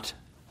not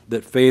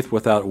that faith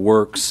without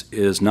works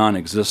is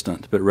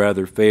non-existent, but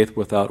rather faith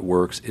without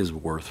works is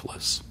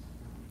worthless.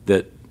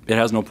 That it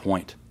has no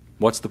point.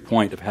 What's the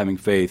point of having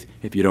faith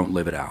if you don't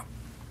live it out?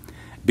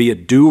 Be a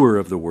doer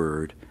of the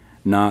word,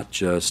 not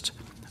just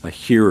a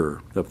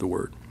hearer of the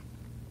word.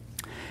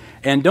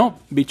 And don't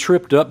be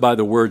tripped up by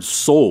the word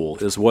soul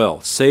as well.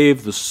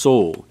 Save the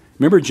soul.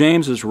 Remember,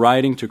 James is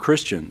writing to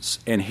Christians,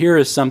 and here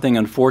is something,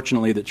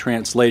 unfortunately, that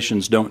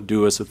translations don't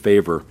do us a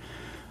favor.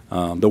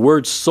 The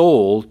word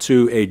soul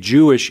to a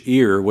Jewish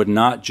ear would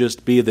not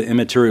just be the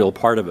immaterial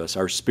part of us,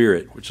 our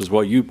spirit, which is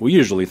what we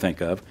usually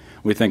think of.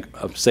 We think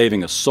of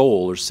saving a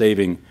soul or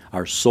saving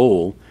our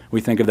soul.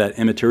 We think of that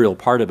immaterial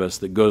part of us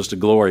that goes to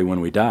glory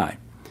when we die.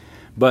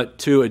 But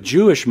to a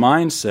Jewish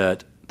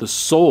mindset, the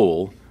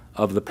soul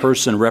of the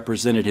person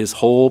represented his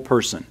whole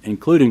person,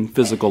 including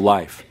physical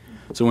life.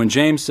 So when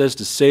James says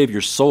to save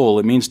your soul,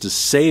 it means to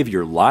save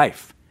your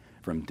life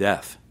from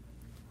death.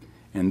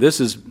 And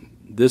this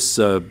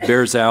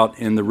bears out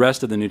in the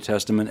rest of the New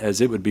Testament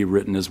as it would be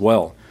written as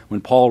well. When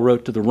Paul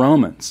wrote to the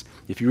Romans,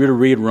 if you were to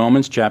read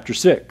Romans chapter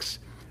 6,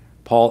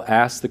 Paul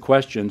asked the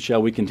question,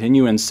 shall we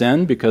continue in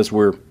sin because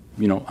we're,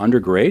 under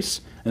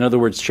grace? In other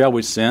words, shall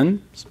we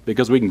sin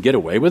because we can get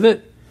away with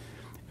it?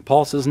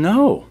 Paul says,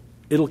 no,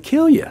 it'll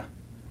kill you.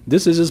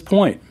 This is his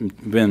point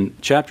in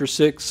chapter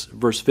 6,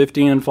 verse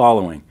 15 and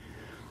following.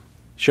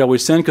 Shall we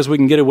sin because we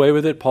can get away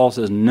with it? Paul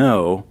says,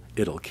 no,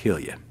 it'll kill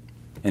you.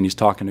 And he's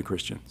talking to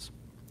Christians.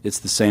 It's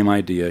the same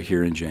idea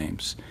here in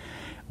James.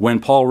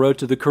 When Paul wrote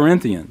to the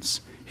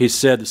Corinthians, he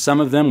said some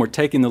of them were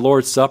taking the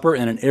Lord's Supper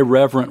in an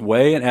irreverent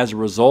way, and as a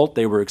result,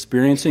 they were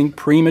experiencing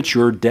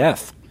premature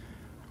death.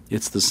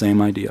 It's the same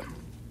idea.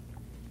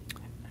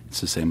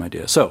 It's the same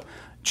idea. So,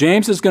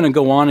 James is going to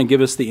go on and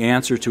give us the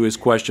answer to his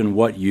question,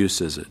 what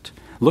use is it?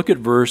 Look at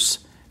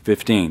verse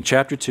 15,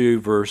 chapter 2,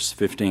 verse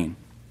 15.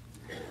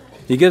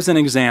 He gives an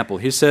example.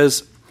 He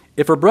says,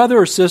 if a brother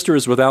or sister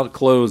is without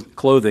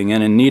clothing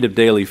and in need of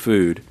daily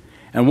food,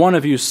 and one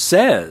of you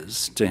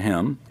says to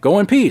him, go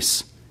in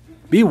peace,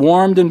 be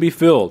warmed and be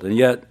filled, and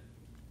yet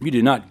you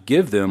do not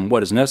give them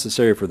what is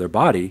necessary for their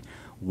body,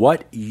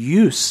 what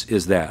use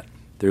is that?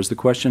 There's the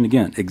question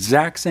again.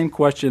 Exact same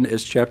question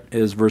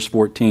as verse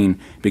 14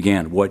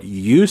 began. What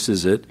use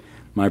is it,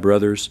 my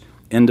brothers?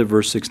 End of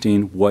verse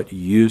 16, what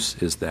use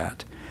is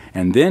that?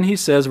 And then he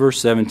says,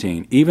 verse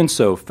 17, even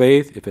so,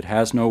 faith, if it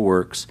has no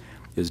works,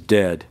 is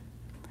dead,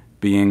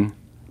 being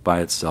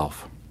by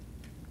itself.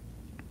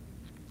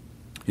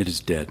 It is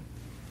dead,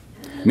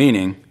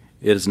 meaning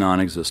it is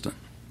non-existent.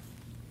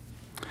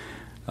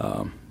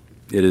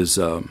 It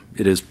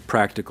is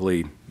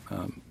practically,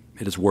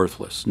 it is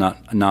worthless,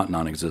 not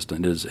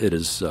non-existent. It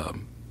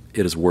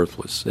is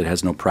worthless. It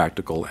has no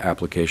practical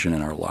application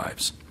in our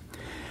lives.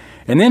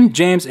 And then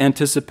James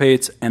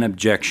anticipates an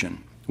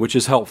objection, which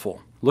is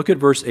helpful. Look at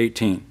verse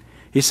 18.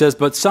 He says,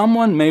 "But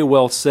someone may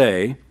well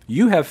say,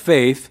 'You have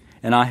faith,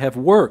 and I have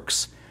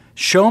works.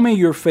 Show me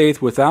your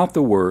faith without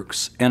the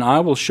works, and I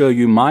will show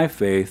you my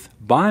faith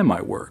by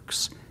my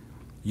works.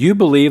 You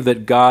believe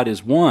that God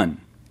is one.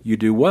 You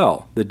do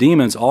well. The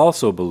demons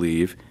also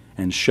believe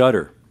and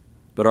shudder.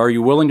 But are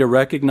you willing to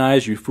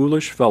recognize, you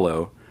foolish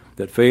fellow,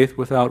 that faith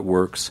without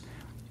works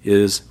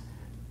is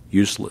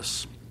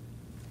useless?'"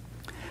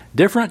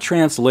 Different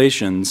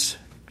translations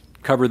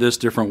cover this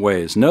different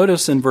ways.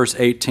 Notice in verse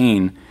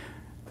 18,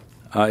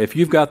 if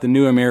you've got the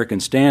New American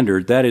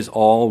Standard, that is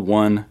all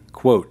one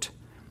quote.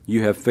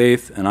 "You have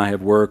faith and I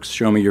have works.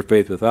 Show me your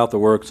faith without the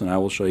works, and I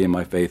will show you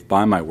my faith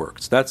by my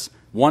works." That's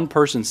one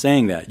person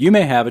saying that. You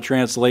may have a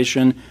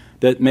translation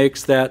that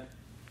makes that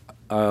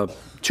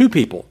two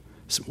people.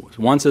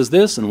 One says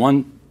this and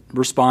one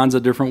responds a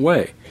different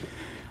way.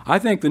 I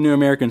think the New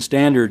American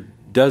Standard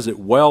does it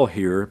well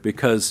here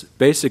because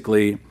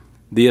basically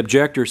the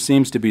objector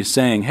seems to be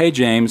saying, "Hey,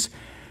 James,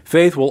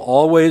 faith will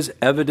always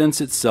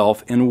evidence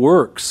itself in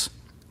works,"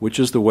 which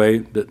is the way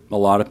that a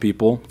lot of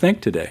people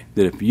think today.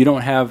 That if you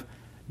don't have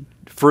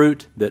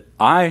fruit that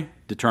I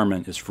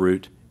determine is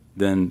fruit,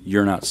 then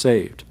you're not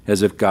saved,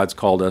 as if God's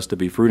called us to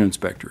be fruit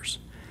inspectors.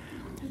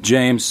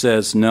 James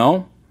says,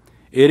 no,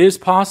 it is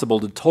possible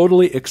to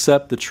totally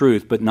accept the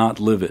truth but not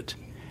live it.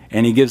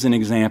 And he gives an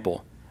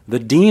example. The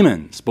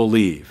demons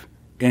believe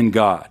in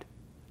God.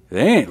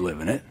 They ain't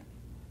living it.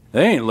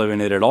 They ain't living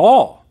it at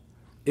all.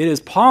 It is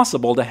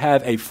possible to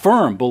have a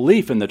firm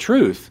belief in the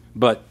truth,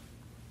 but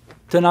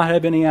to not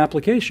have any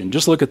application.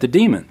 Just look at the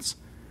demons.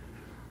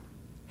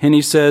 And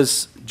he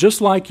says,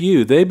 just like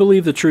you, they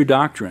believe the true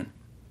doctrine,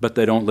 but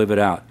they don't live it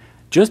out.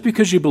 Just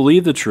because you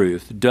believe the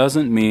truth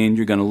doesn't mean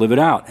you're going to live it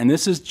out. And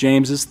this is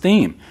James's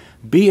theme.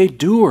 Be a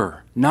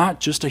doer, not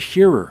just a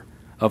hearer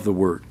of the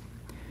word.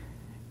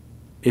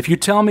 If you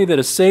tell me that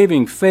a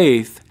saving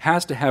faith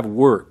has to have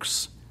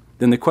works,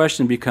 then the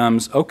question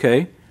becomes,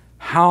 okay,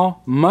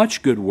 how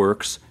much good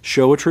works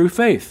show a true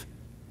faith?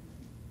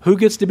 Who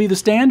gets to be the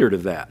standard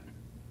of that?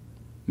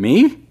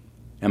 Me?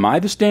 Am I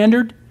the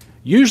standard?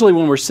 Usually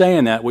when we're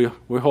saying that, we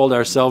hold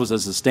ourselves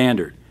as the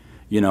standard.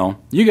 You know,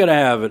 you got to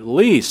have at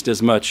least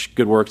as much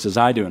good works as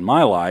I do in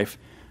my life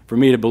for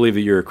me to believe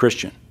that you're a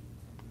Christian.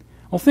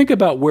 Well, think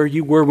about where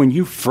you were when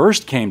you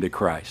first came to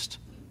Christ.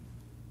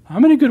 How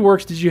many good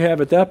works did you have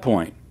at that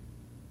point?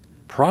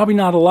 Probably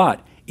not a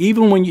lot.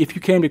 Even if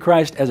you came to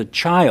Christ as a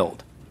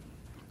child.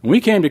 When we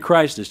came to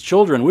Christ as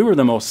children, we were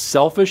the most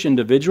selfish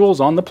individuals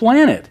on the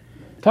planet.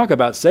 Talk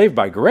about saved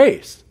by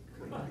grace.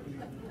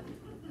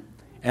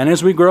 And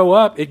as we grow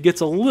up, it gets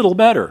a little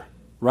better,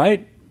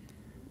 right?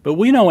 But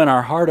we know in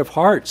our heart of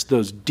hearts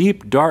those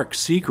deep, dark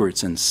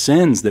secrets and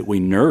sins that we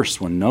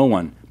nurse when no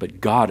one but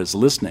God is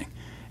listening.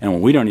 And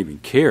when we don't even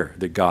care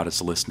that God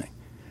is listening.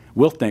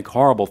 We'll think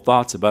horrible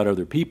thoughts about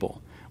other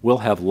people. We'll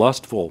have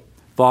lustful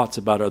thoughts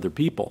about other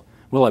people.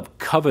 We'll have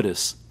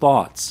covetous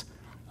thoughts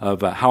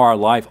of how our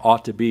life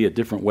ought to be a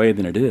different way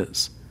than it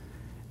is.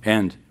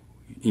 And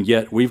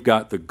yet we've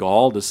got the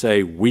gall to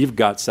say we've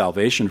got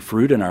salvation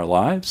fruit in our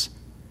lives.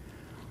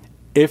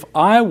 If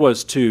I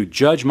was to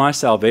judge my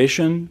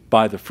salvation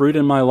by the fruit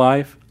in my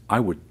life, I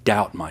would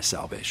doubt my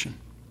salvation.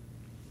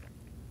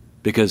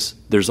 Because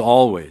there's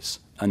always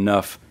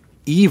enough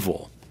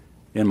evil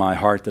in my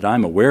heart that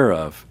I'm aware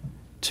of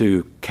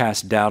to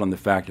cast doubt on the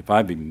fact if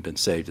I've even been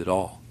saved at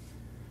all.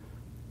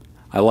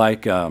 I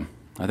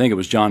think it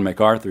was John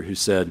MacArthur who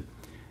said,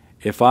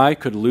 if I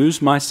could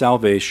lose my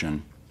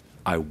salvation,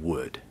 I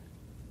would.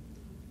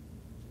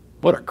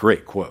 What a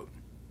great quote.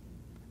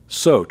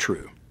 So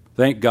true.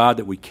 Thank God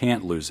that we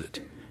can't lose it.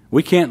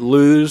 We can't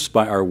lose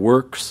by our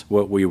works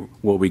what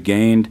we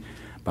gained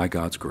by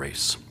God's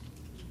grace.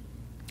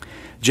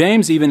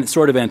 James even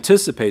sort of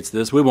anticipates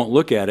this. We won't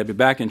look at it, but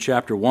back in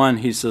chapter 1,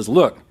 he says,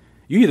 look,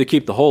 you either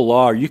keep the whole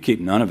law or you keep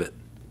none of it.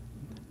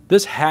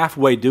 This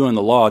halfway doing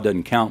the law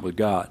doesn't count with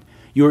God.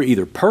 You are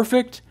either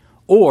perfect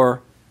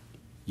or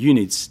you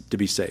need to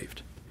be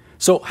saved.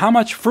 So how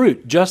much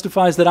fruit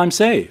justifies that I'm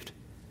saved?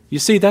 You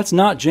see, that's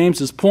not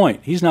James's point.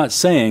 He's not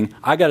saying,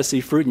 I got to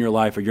see fruit in your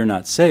life or you're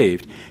not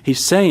saved.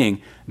 He's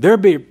saying, there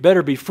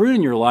better be fruit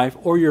in your life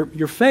or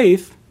your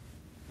faith,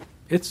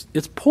 it's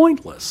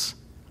pointless.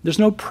 There's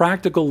no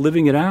practical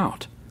living it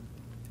out.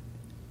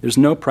 There's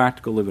no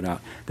practical living it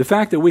out. The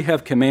fact that we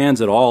have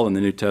commands at all in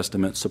the New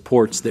Testament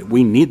supports that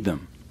we need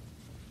them.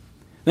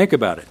 Think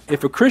about it.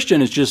 If a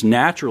Christian is just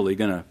naturally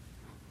going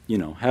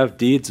to, have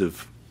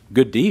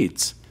good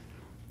deeds,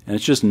 and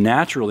it's just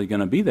naturally going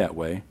to be that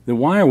way, then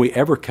why are we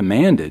ever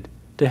commanded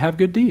to have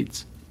good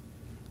deeds?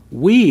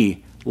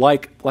 We,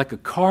 like a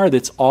car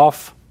that's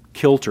off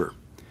kilter.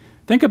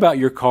 Think about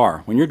your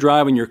car. When you're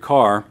driving your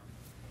car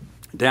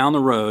down the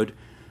road,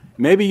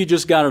 maybe you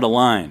just got it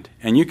aligned,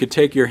 and you could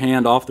take your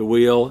hand off the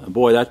wheel, and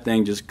boy, that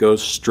thing just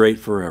goes straight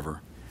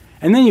forever.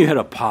 And then you hit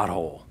a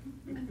pothole.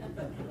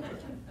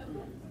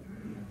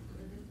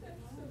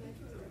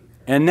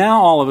 And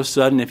now all of a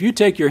sudden, if you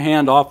take your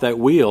hand off that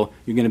wheel,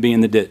 you're going to be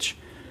in the ditch.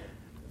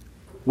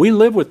 We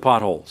live with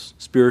potholes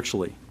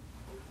spiritually.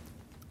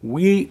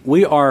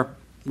 We are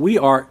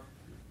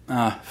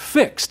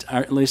fixed, or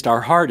at least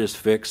our heart is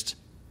fixed,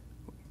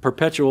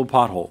 perpetual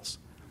potholes,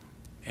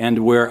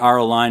 and where our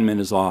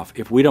alignment is off.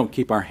 If we don't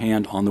keep our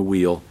hand on the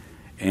wheel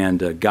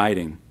and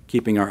guiding,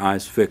 keeping our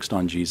eyes fixed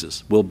on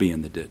Jesus, we'll be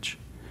in the ditch.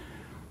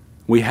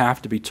 We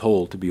have to be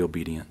told to be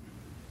obedient.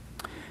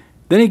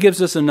 Then he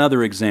gives us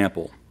another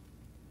example.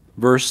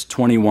 Verse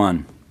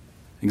 21,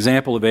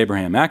 example of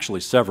Abraham. Actually,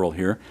 several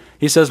here.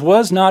 He says,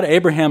 "Was not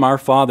Abraham our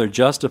father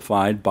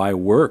justified by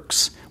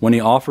works when he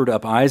offered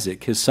up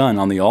Isaac, his son,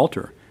 on the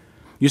altar?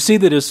 You see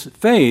that his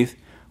faith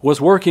was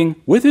working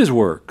with his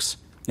works,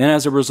 and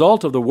as a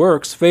result of the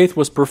works, faith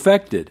was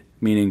perfected,"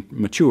 meaning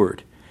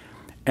matured.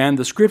 "And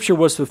the scripture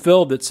was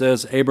fulfilled that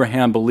says,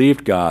 Abraham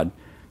believed God,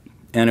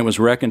 and it was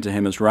reckoned to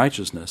him as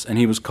righteousness, and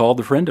he was called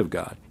the friend of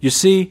God. You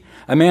see,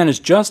 a man is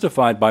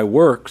justified by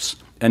works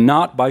and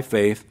not by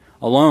faith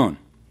alone."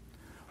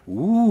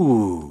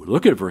 Ooh,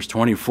 look at verse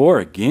 24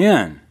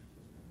 again,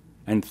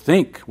 and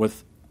think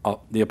with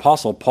the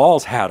Apostle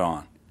Paul's hat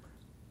on.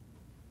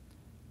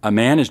 A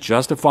man is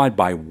justified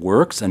by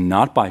works and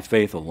not by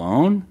faith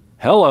alone?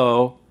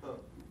 Hello.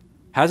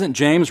 Hasn't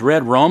James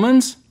read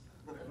Romans?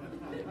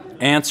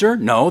 Answer,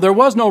 no, there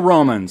was no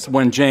Romans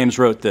when James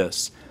wrote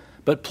this.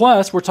 But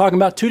plus, we're talking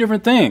about two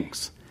different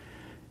things.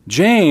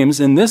 James,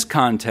 in this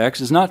context,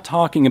 is not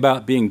talking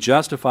about being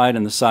justified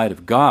in the sight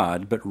of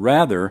God, but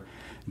rather,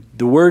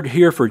 the word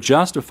here for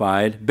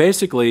justified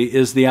basically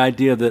is the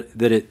idea that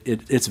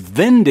it's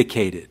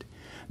vindicated,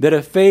 that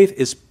a faith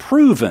is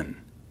proven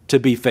to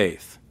be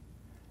faith.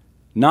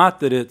 Not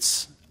that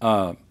it's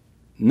a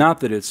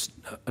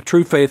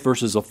true faith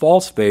versus a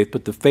false faith,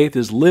 but the faith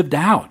is lived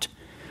out.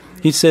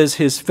 He says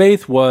his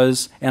faith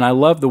was, and I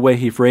love the way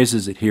he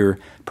phrases it here,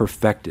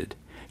 perfected.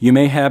 You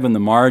may have in the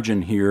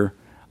margin here,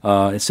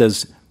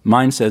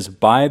 mine says,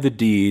 by the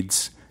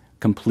deeds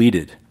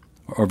completed.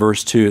 Or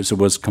verse 2, it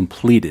was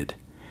completed.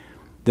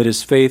 That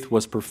his faith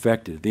was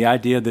perfected. The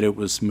idea that it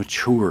was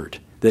matured,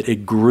 that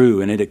it grew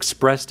and it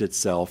expressed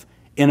itself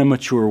in a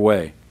mature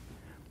way.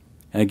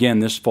 And again,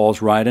 this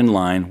falls right in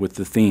line with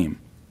the theme.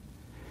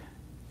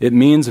 It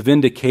means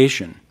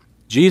vindication.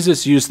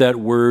 Jesus used that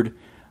word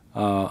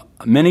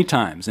many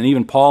times, and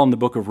even Paul in the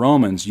book of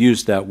Romans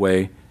used that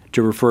way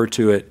to refer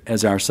to it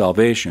as our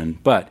salvation.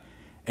 But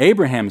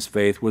Abraham's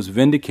faith was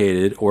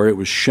vindicated, or it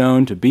was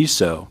shown to be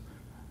so,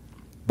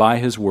 by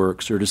his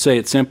works, or to say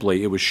it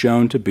simply, it was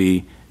shown to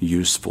be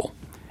useful.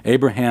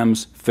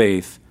 Abraham's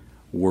faith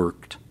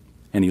worked,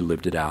 and he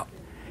lived it out.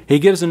 He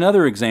gives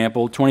another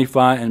example,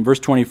 25 in verse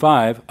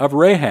 25, of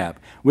Rahab.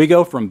 We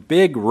go from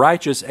big,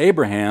 righteous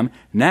Abraham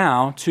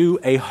now to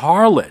a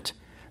harlot.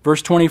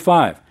 Verse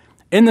 25.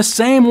 In the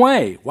same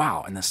way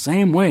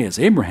as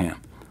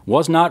Abraham,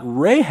 was not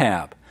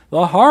Rahab,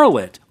 the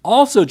harlot,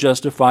 also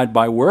justified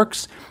by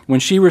works when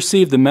she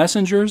received the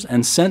messengers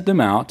and sent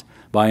them out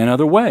by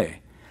another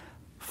way?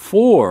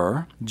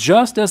 For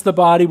just as the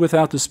body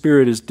without the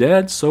spirit is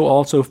dead, so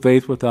also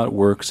faith without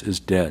works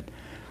is dead.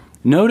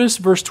 Notice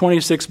verse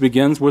 26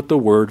 begins with the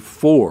word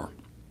for.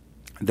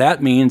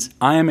 That means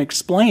I am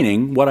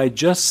explaining what I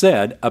just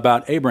said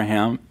about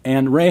Abraham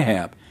and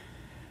Rahab.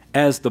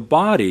 As the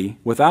body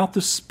without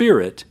the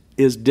spirit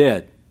is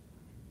dead.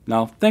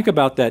 Now think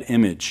about that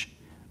image.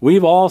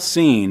 We've all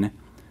seen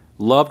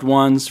loved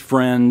ones,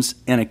 friends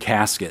in a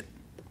casket.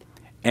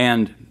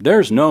 And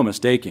there's no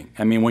mistaking.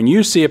 I mean, when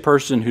you see a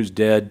person who's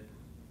dead,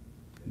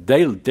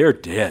 they're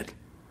dead.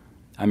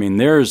 I mean,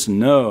 there's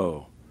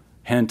no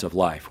hint of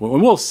life. When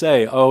we'll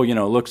say, oh,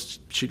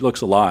 she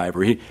looks alive,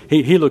 or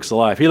he looks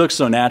alive, he looks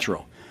so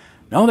natural.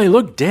 No, they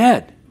look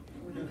dead.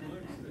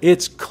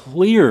 It's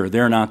clear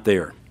they're not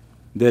there,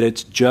 that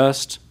it's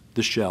just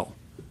the shell.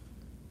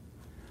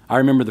 I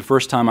remember the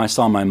first time I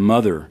saw my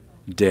mother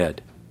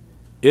dead.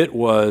 It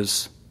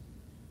was,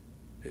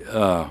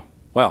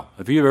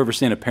 if you've ever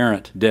seen a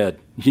parent dead,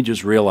 you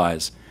just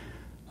realize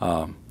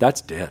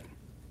that's dead.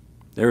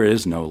 There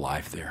is no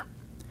life there.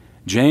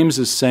 James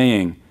is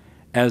saying,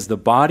 as the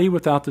body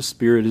without the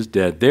spirit is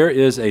dead, there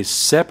is a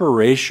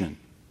separation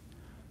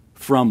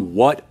from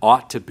what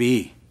ought to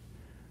be.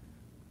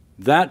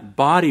 That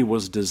body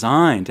was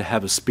designed to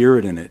have a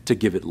spirit in it, to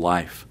give it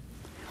life.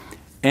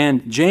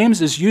 And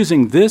James is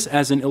using this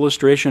as an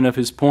illustration of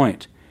his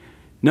point.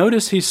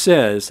 Notice he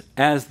says,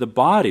 as the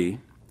body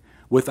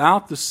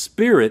without the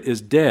spirit is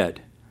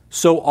dead,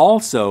 so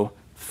also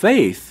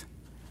faith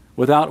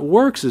without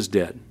works is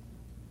dead.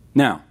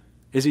 Now,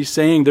 is he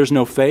saying there's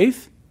no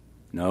faith?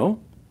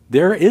 No.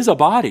 There is a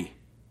body.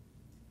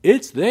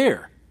 It's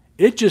there.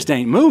 It just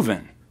ain't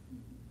moving.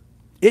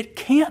 It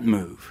can't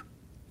move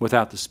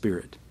without the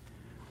Spirit.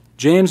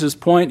 James's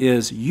point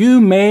is, you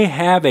may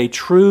have a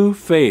true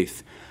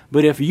faith,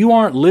 But if you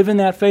aren't living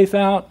that faith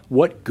out,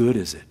 what good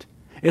is it?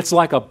 It's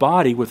like a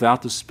body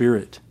without the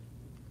Spirit.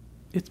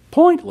 It's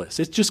pointless.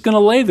 It's just going to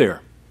lay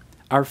there.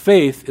 Our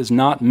faith is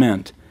not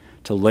meant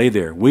to lay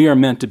there. We are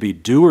meant to be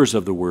doers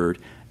of the Word,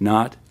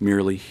 not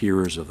merely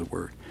hearers of the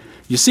Word.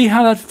 You see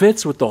how that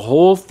fits with the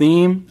whole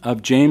theme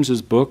of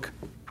James's book?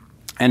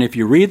 And if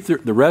you read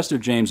the rest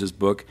of James's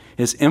book,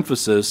 his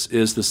emphasis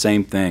is the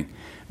same thing.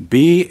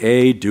 Be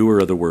a doer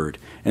of the Word.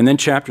 And then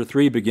chapter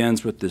 3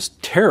 begins with this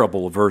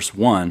terrible verse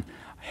 1.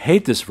 I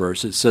hate this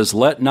verse. It says,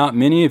 "Let not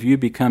many of you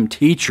become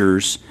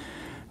teachers,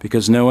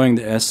 because knowing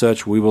that as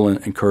such we will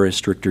incur a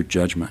stricter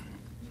judgment."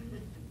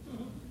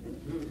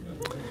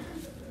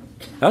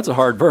 That's a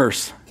hard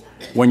verse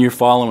when you're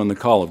following the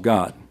call of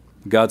God.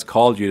 God's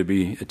called you to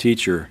be a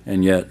teacher,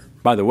 and yet,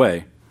 by the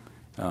way,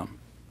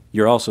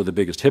 you're also the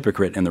biggest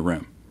hypocrite in the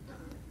room,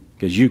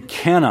 because you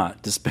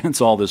cannot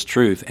dispense all this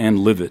truth and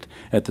live it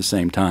at the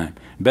same time.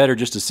 Better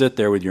just to sit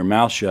there with your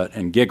mouth shut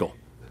and giggle.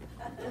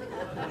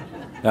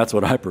 That's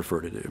what I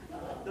prefer to do.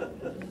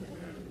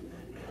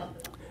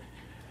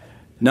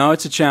 No,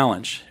 it's a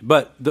challenge.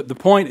 But the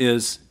point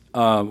is,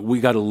 we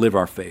got to live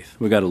our faith.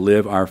 We got to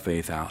live our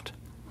faith out.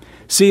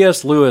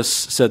 C.S. Lewis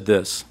said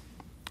this.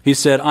 He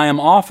said, "I am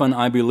often,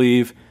 I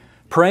believe,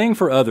 praying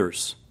for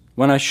others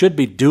when I should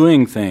be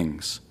doing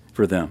things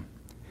for them.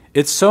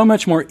 It's so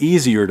much more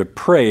easier to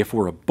pray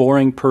for a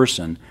boring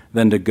person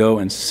than to go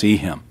and see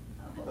him."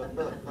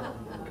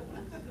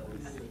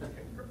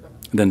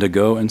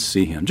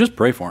 Just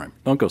pray for him.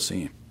 Don't go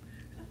see him.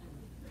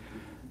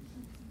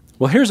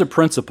 Well, here's a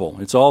principle.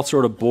 It's all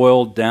sort of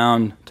boiled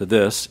down to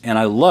this, and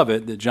I love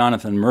it that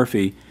Jonathan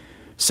Murphy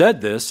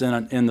said this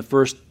in the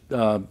first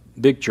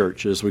big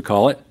church, as we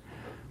call it,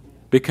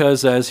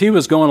 because as he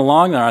was going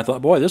along there, I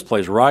thought, boy, this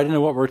plays right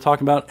into what we're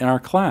talking about in our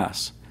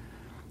class.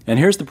 And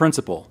here's the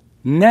principle.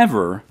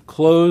 Never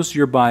close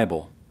your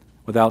Bible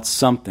without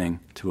something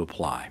to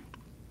apply.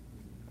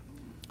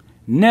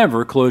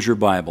 Never close your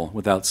Bible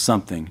without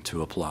something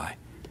to apply.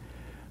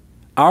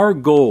 Our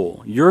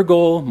goal, your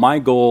goal, my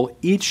goal,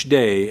 each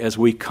day as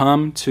we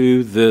come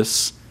to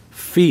this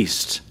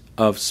feast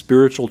of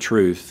spiritual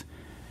truth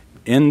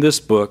in this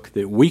book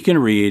that we can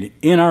read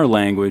in our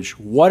language,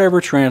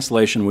 whatever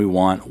translation we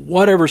want,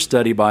 whatever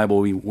study Bible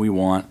we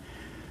want,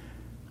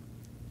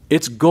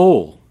 its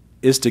goal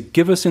is to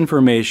give us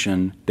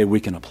information that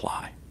we can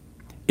apply.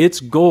 Its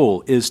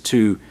goal is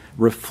to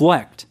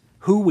reflect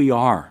who we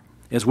are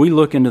as we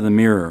look into the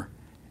mirror,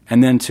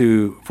 and then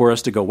for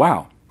us to go,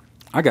 wow,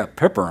 I got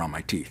pepper on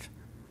my teeth,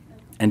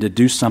 and to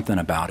do something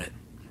about it.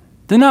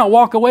 Do not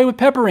walk away with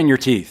pepper in your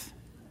teeth.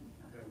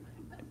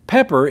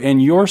 Pepper in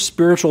your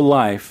spiritual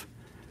life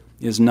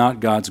is not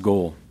God's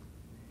goal.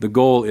 The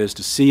goal is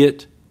to see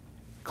it,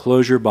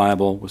 close your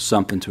Bible with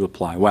something to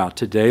apply. Wow,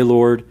 today,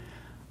 Lord,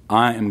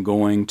 I am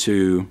going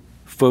to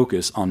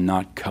focus on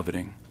not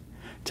coveting.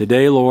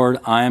 Today, Lord,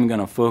 I am going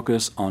to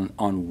focus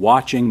on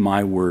watching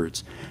my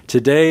words.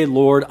 Today,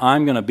 Lord,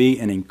 I'm going to be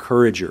an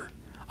encourager.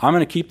 I'm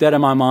going to keep that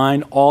in my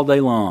mind all day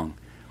long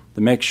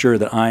to make sure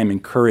that I am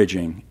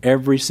encouraging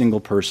every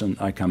single person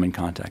I come in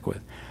contact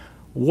with.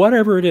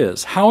 Whatever it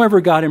is,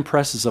 however God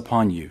impresses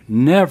upon you,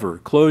 never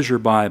close your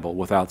Bible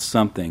without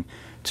something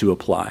to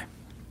apply.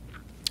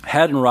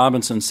 Haddon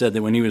Robinson said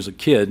that when he was a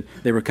kid,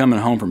 they were coming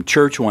home from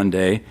church one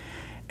day,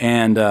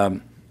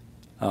 and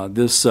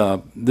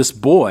this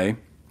boy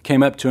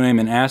came up to him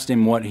and asked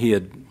him what he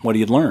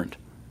had learned.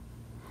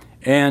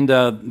 And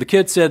the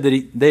kid said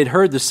that they'd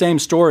heard the same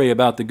story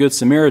about the Good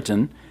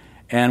Samaritan,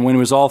 and when it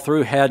was all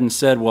through, Haddon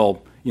said,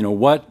 well, you know,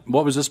 what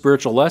was the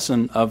spiritual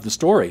lesson of the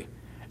story?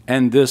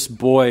 And this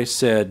boy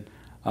said,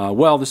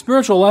 well, the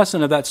spiritual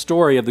lesson of that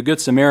story of the Good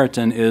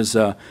Samaritan is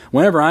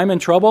whenever I'm in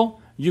trouble,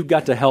 you've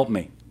got to help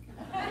me.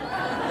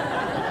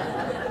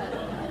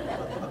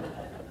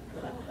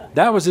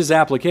 That was his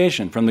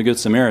application from the Good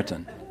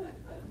Samaritan.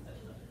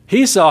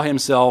 He saw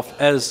himself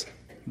as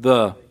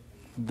the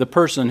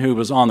person who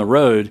was on the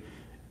road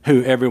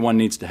who everyone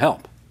needs to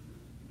help.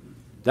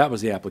 That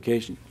was the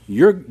application.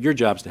 Your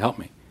job's to help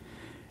me.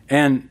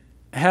 And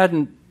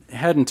Haddon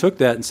took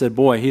that and said,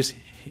 boy,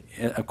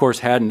 of course,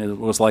 Haddon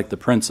was like the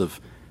prince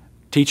of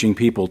teaching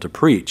people to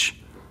preach.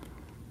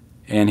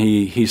 And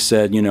he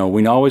said, you know,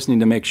 we always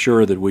need to make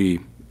sure that we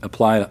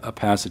apply a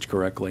passage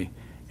correctly.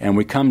 And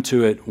we come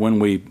to it when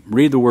we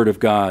read the Word of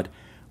God,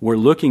 we're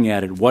looking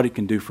at it, what it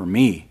can do for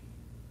me,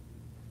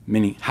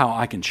 meaning how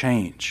I can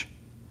change,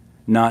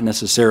 not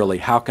necessarily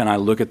how can I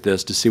look at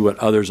this to see what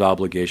others'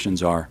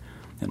 obligations are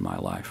in my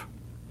life.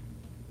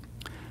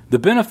 The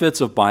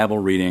benefits of Bible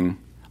reading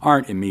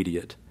aren't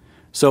immediate.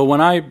 So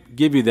when I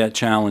give you that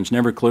challenge,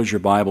 never close your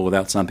Bible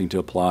without something to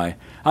apply,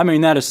 I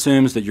mean, that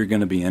assumes that you're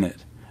going to be in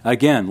it.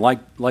 Again,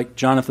 like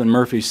Jonathan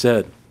Murphy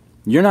said,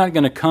 you're not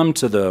going to come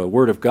to the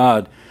Word of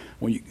God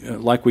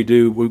like we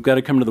do. We've got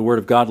to come to the Word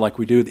of God like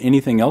we do with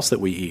anything else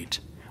that we eat.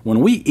 When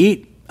we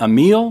eat a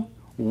meal,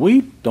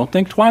 we don't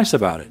think twice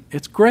about it.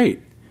 It's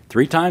great.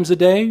 3 times a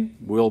day,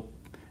 we'll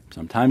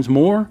sometimes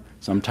more,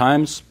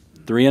 sometimes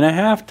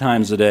 3.5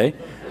 times a day.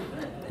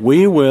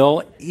 We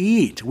will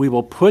eat. We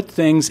will put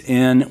things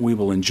in. We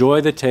will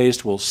enjoy the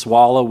taste. We'll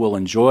swallow. We'll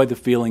enjoy the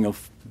feeling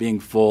of being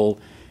full.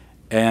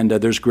 And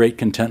there's great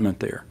contentment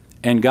there.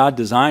 And God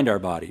designed our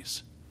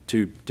bodies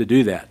to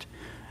do that.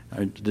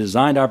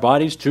 Designed our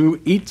bodies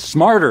to eat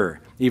smarter,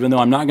 even though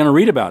I'm not going to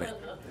read about it.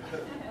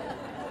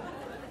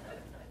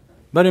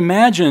 But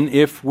imagine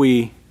if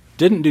we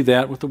didn't do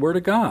that with the Word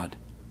of God.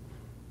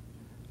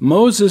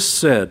 Moses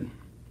said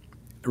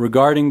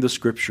regarding the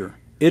Scripture,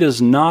 "It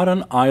is not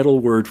an idle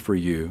word for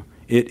you,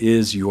 it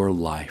is your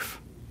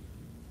life."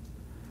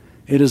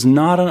 It is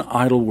not an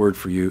idle word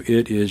for you,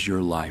 it is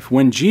your life.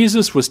 When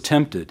Jesus was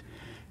tempted,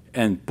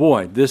 and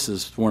boy, this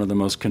is one of the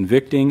most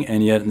convicting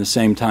and yet at the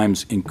same time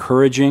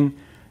encouraging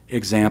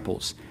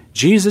examples.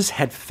 Jesus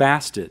had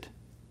fasted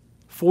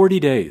 40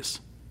 days.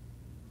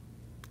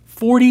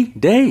 40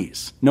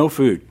 days, no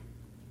food.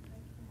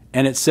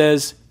 And it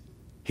says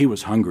he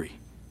was hungry.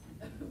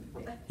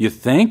 You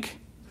think?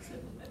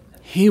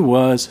 He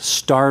was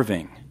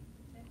starving.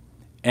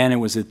 And it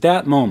was at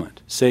that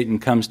moment Satan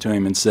comes to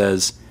him and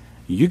says,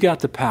 "You got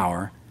the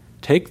power.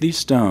 Take these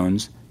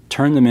stones,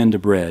 turn them into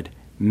bread.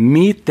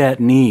 Meet that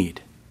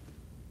need."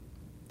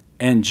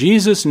 And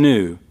Jesus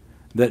knew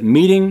that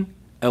meeting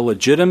a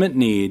legitimate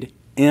need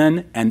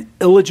in an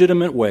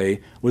illegitimate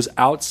way was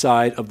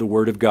outside of the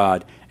Word of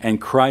God. And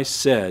Christ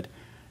said,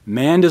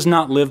 "Man does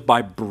not live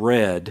by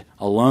bread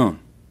alone."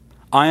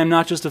 I am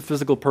not just a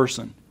physical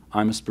person.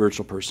 I'm a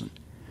spiritual person.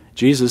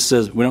 Jesus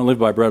says we don't live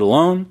by bread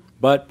alone,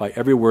 but by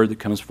every word that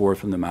comes forth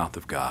from the mouth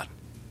of God.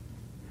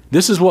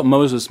 This is what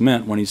Moses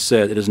meant when he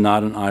said it is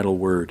not an idle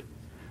word.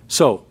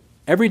 So,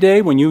 every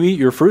day when you eat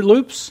your Fruit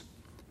Loops,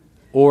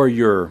 or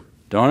your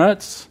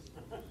donuts,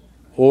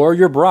 or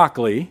your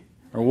broccoli,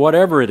 or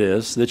whatever it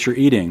is that you're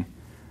eating,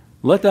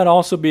 let that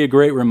also be a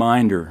great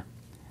reminder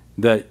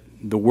that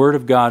the Word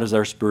of God is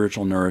our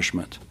spiritual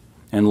nourishment.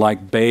 And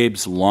like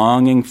babes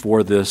longing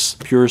for this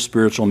pure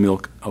spiritual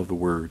milk of the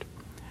Word,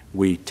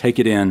 we take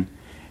it in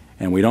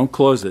and we don't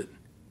close it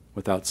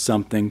without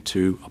something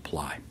to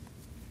apply.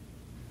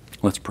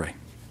 Let's pray.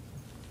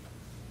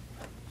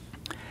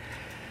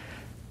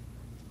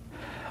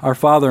 Our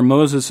Father,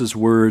 Moses'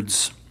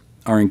 words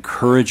are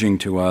encouraging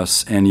to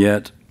us and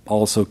yet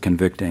also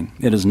convicting.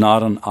 It is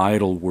not an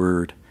idle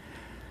word.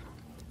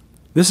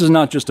 This is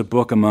not just a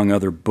book among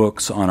other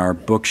books on our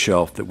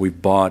bookshelf that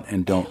we've bought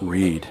and don't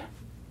read.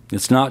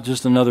 It's not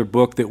just another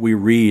book that we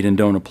read and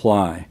don't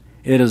apply.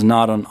 It is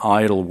not an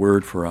idle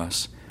word for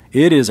us.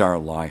 It is our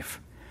life.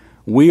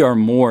 We are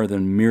more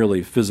than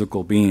merely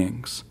physical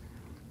beings.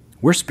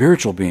 We're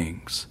spiritual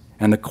beings,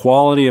 and the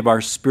quality of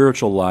our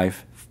spiritual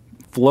life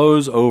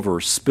flows over,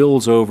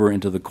 spills over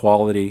into the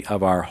quality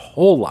of our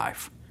whole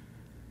life.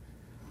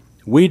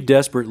 We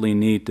desperately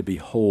need to be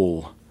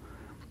whole,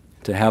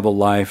 to have a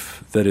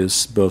life that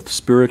is both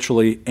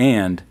spiritually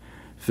and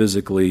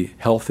physically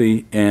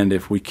healthy, and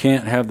if we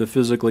can't have the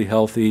physically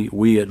healthy,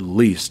 we at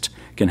least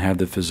can have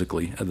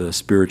the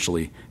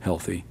spiritually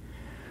healthy.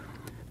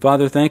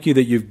 Father, thank you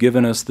that you've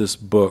given us this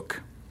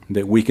book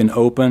that we can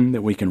open,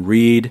 that we can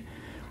read,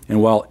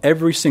 and while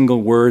every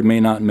single word may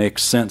not make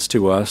sense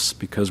to us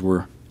because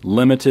we're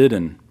limited,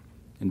 and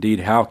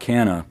indeed how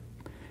can an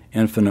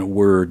infinite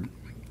word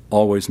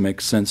always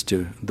make sense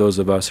to those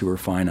of us who are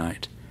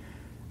finite?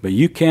 But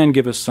you can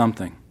give us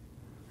something.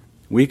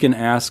 We can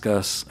ask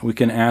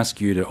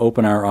you to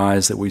open our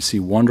eyes that we see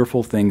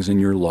wonderful things in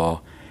your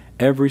law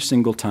every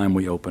single time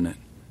we open it,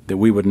 that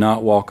we would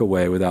not walk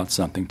away without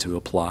something to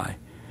apply.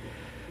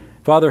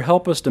 Father,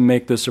 help us to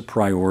make this a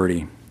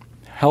priority.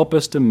 Help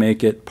us to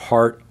make it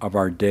part of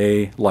our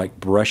day, like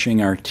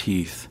brushing our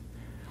teeth,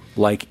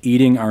 like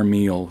eating our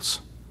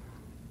meals.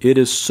 It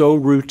is so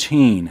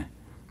routine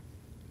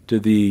to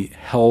the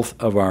health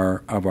of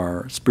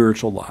our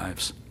spiritual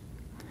lives.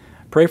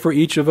 Pray for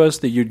each of us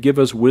that you'd give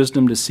us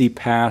wisdom to see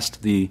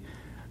past the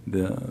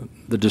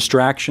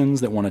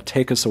distractions that want to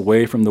take us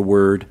away from the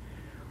Word,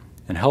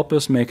 and help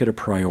us make it a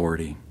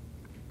priority.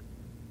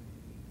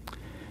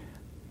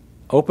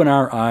 Open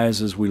our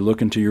eyes as we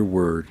look into your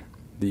Word,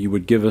 that you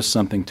would give us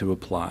something to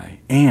apply.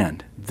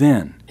 And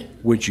then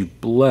would you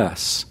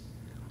bless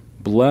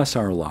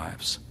our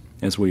lives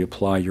as we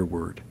apply your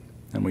Word.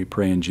 And we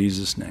pray in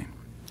Jesus' name.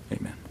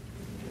 Amen.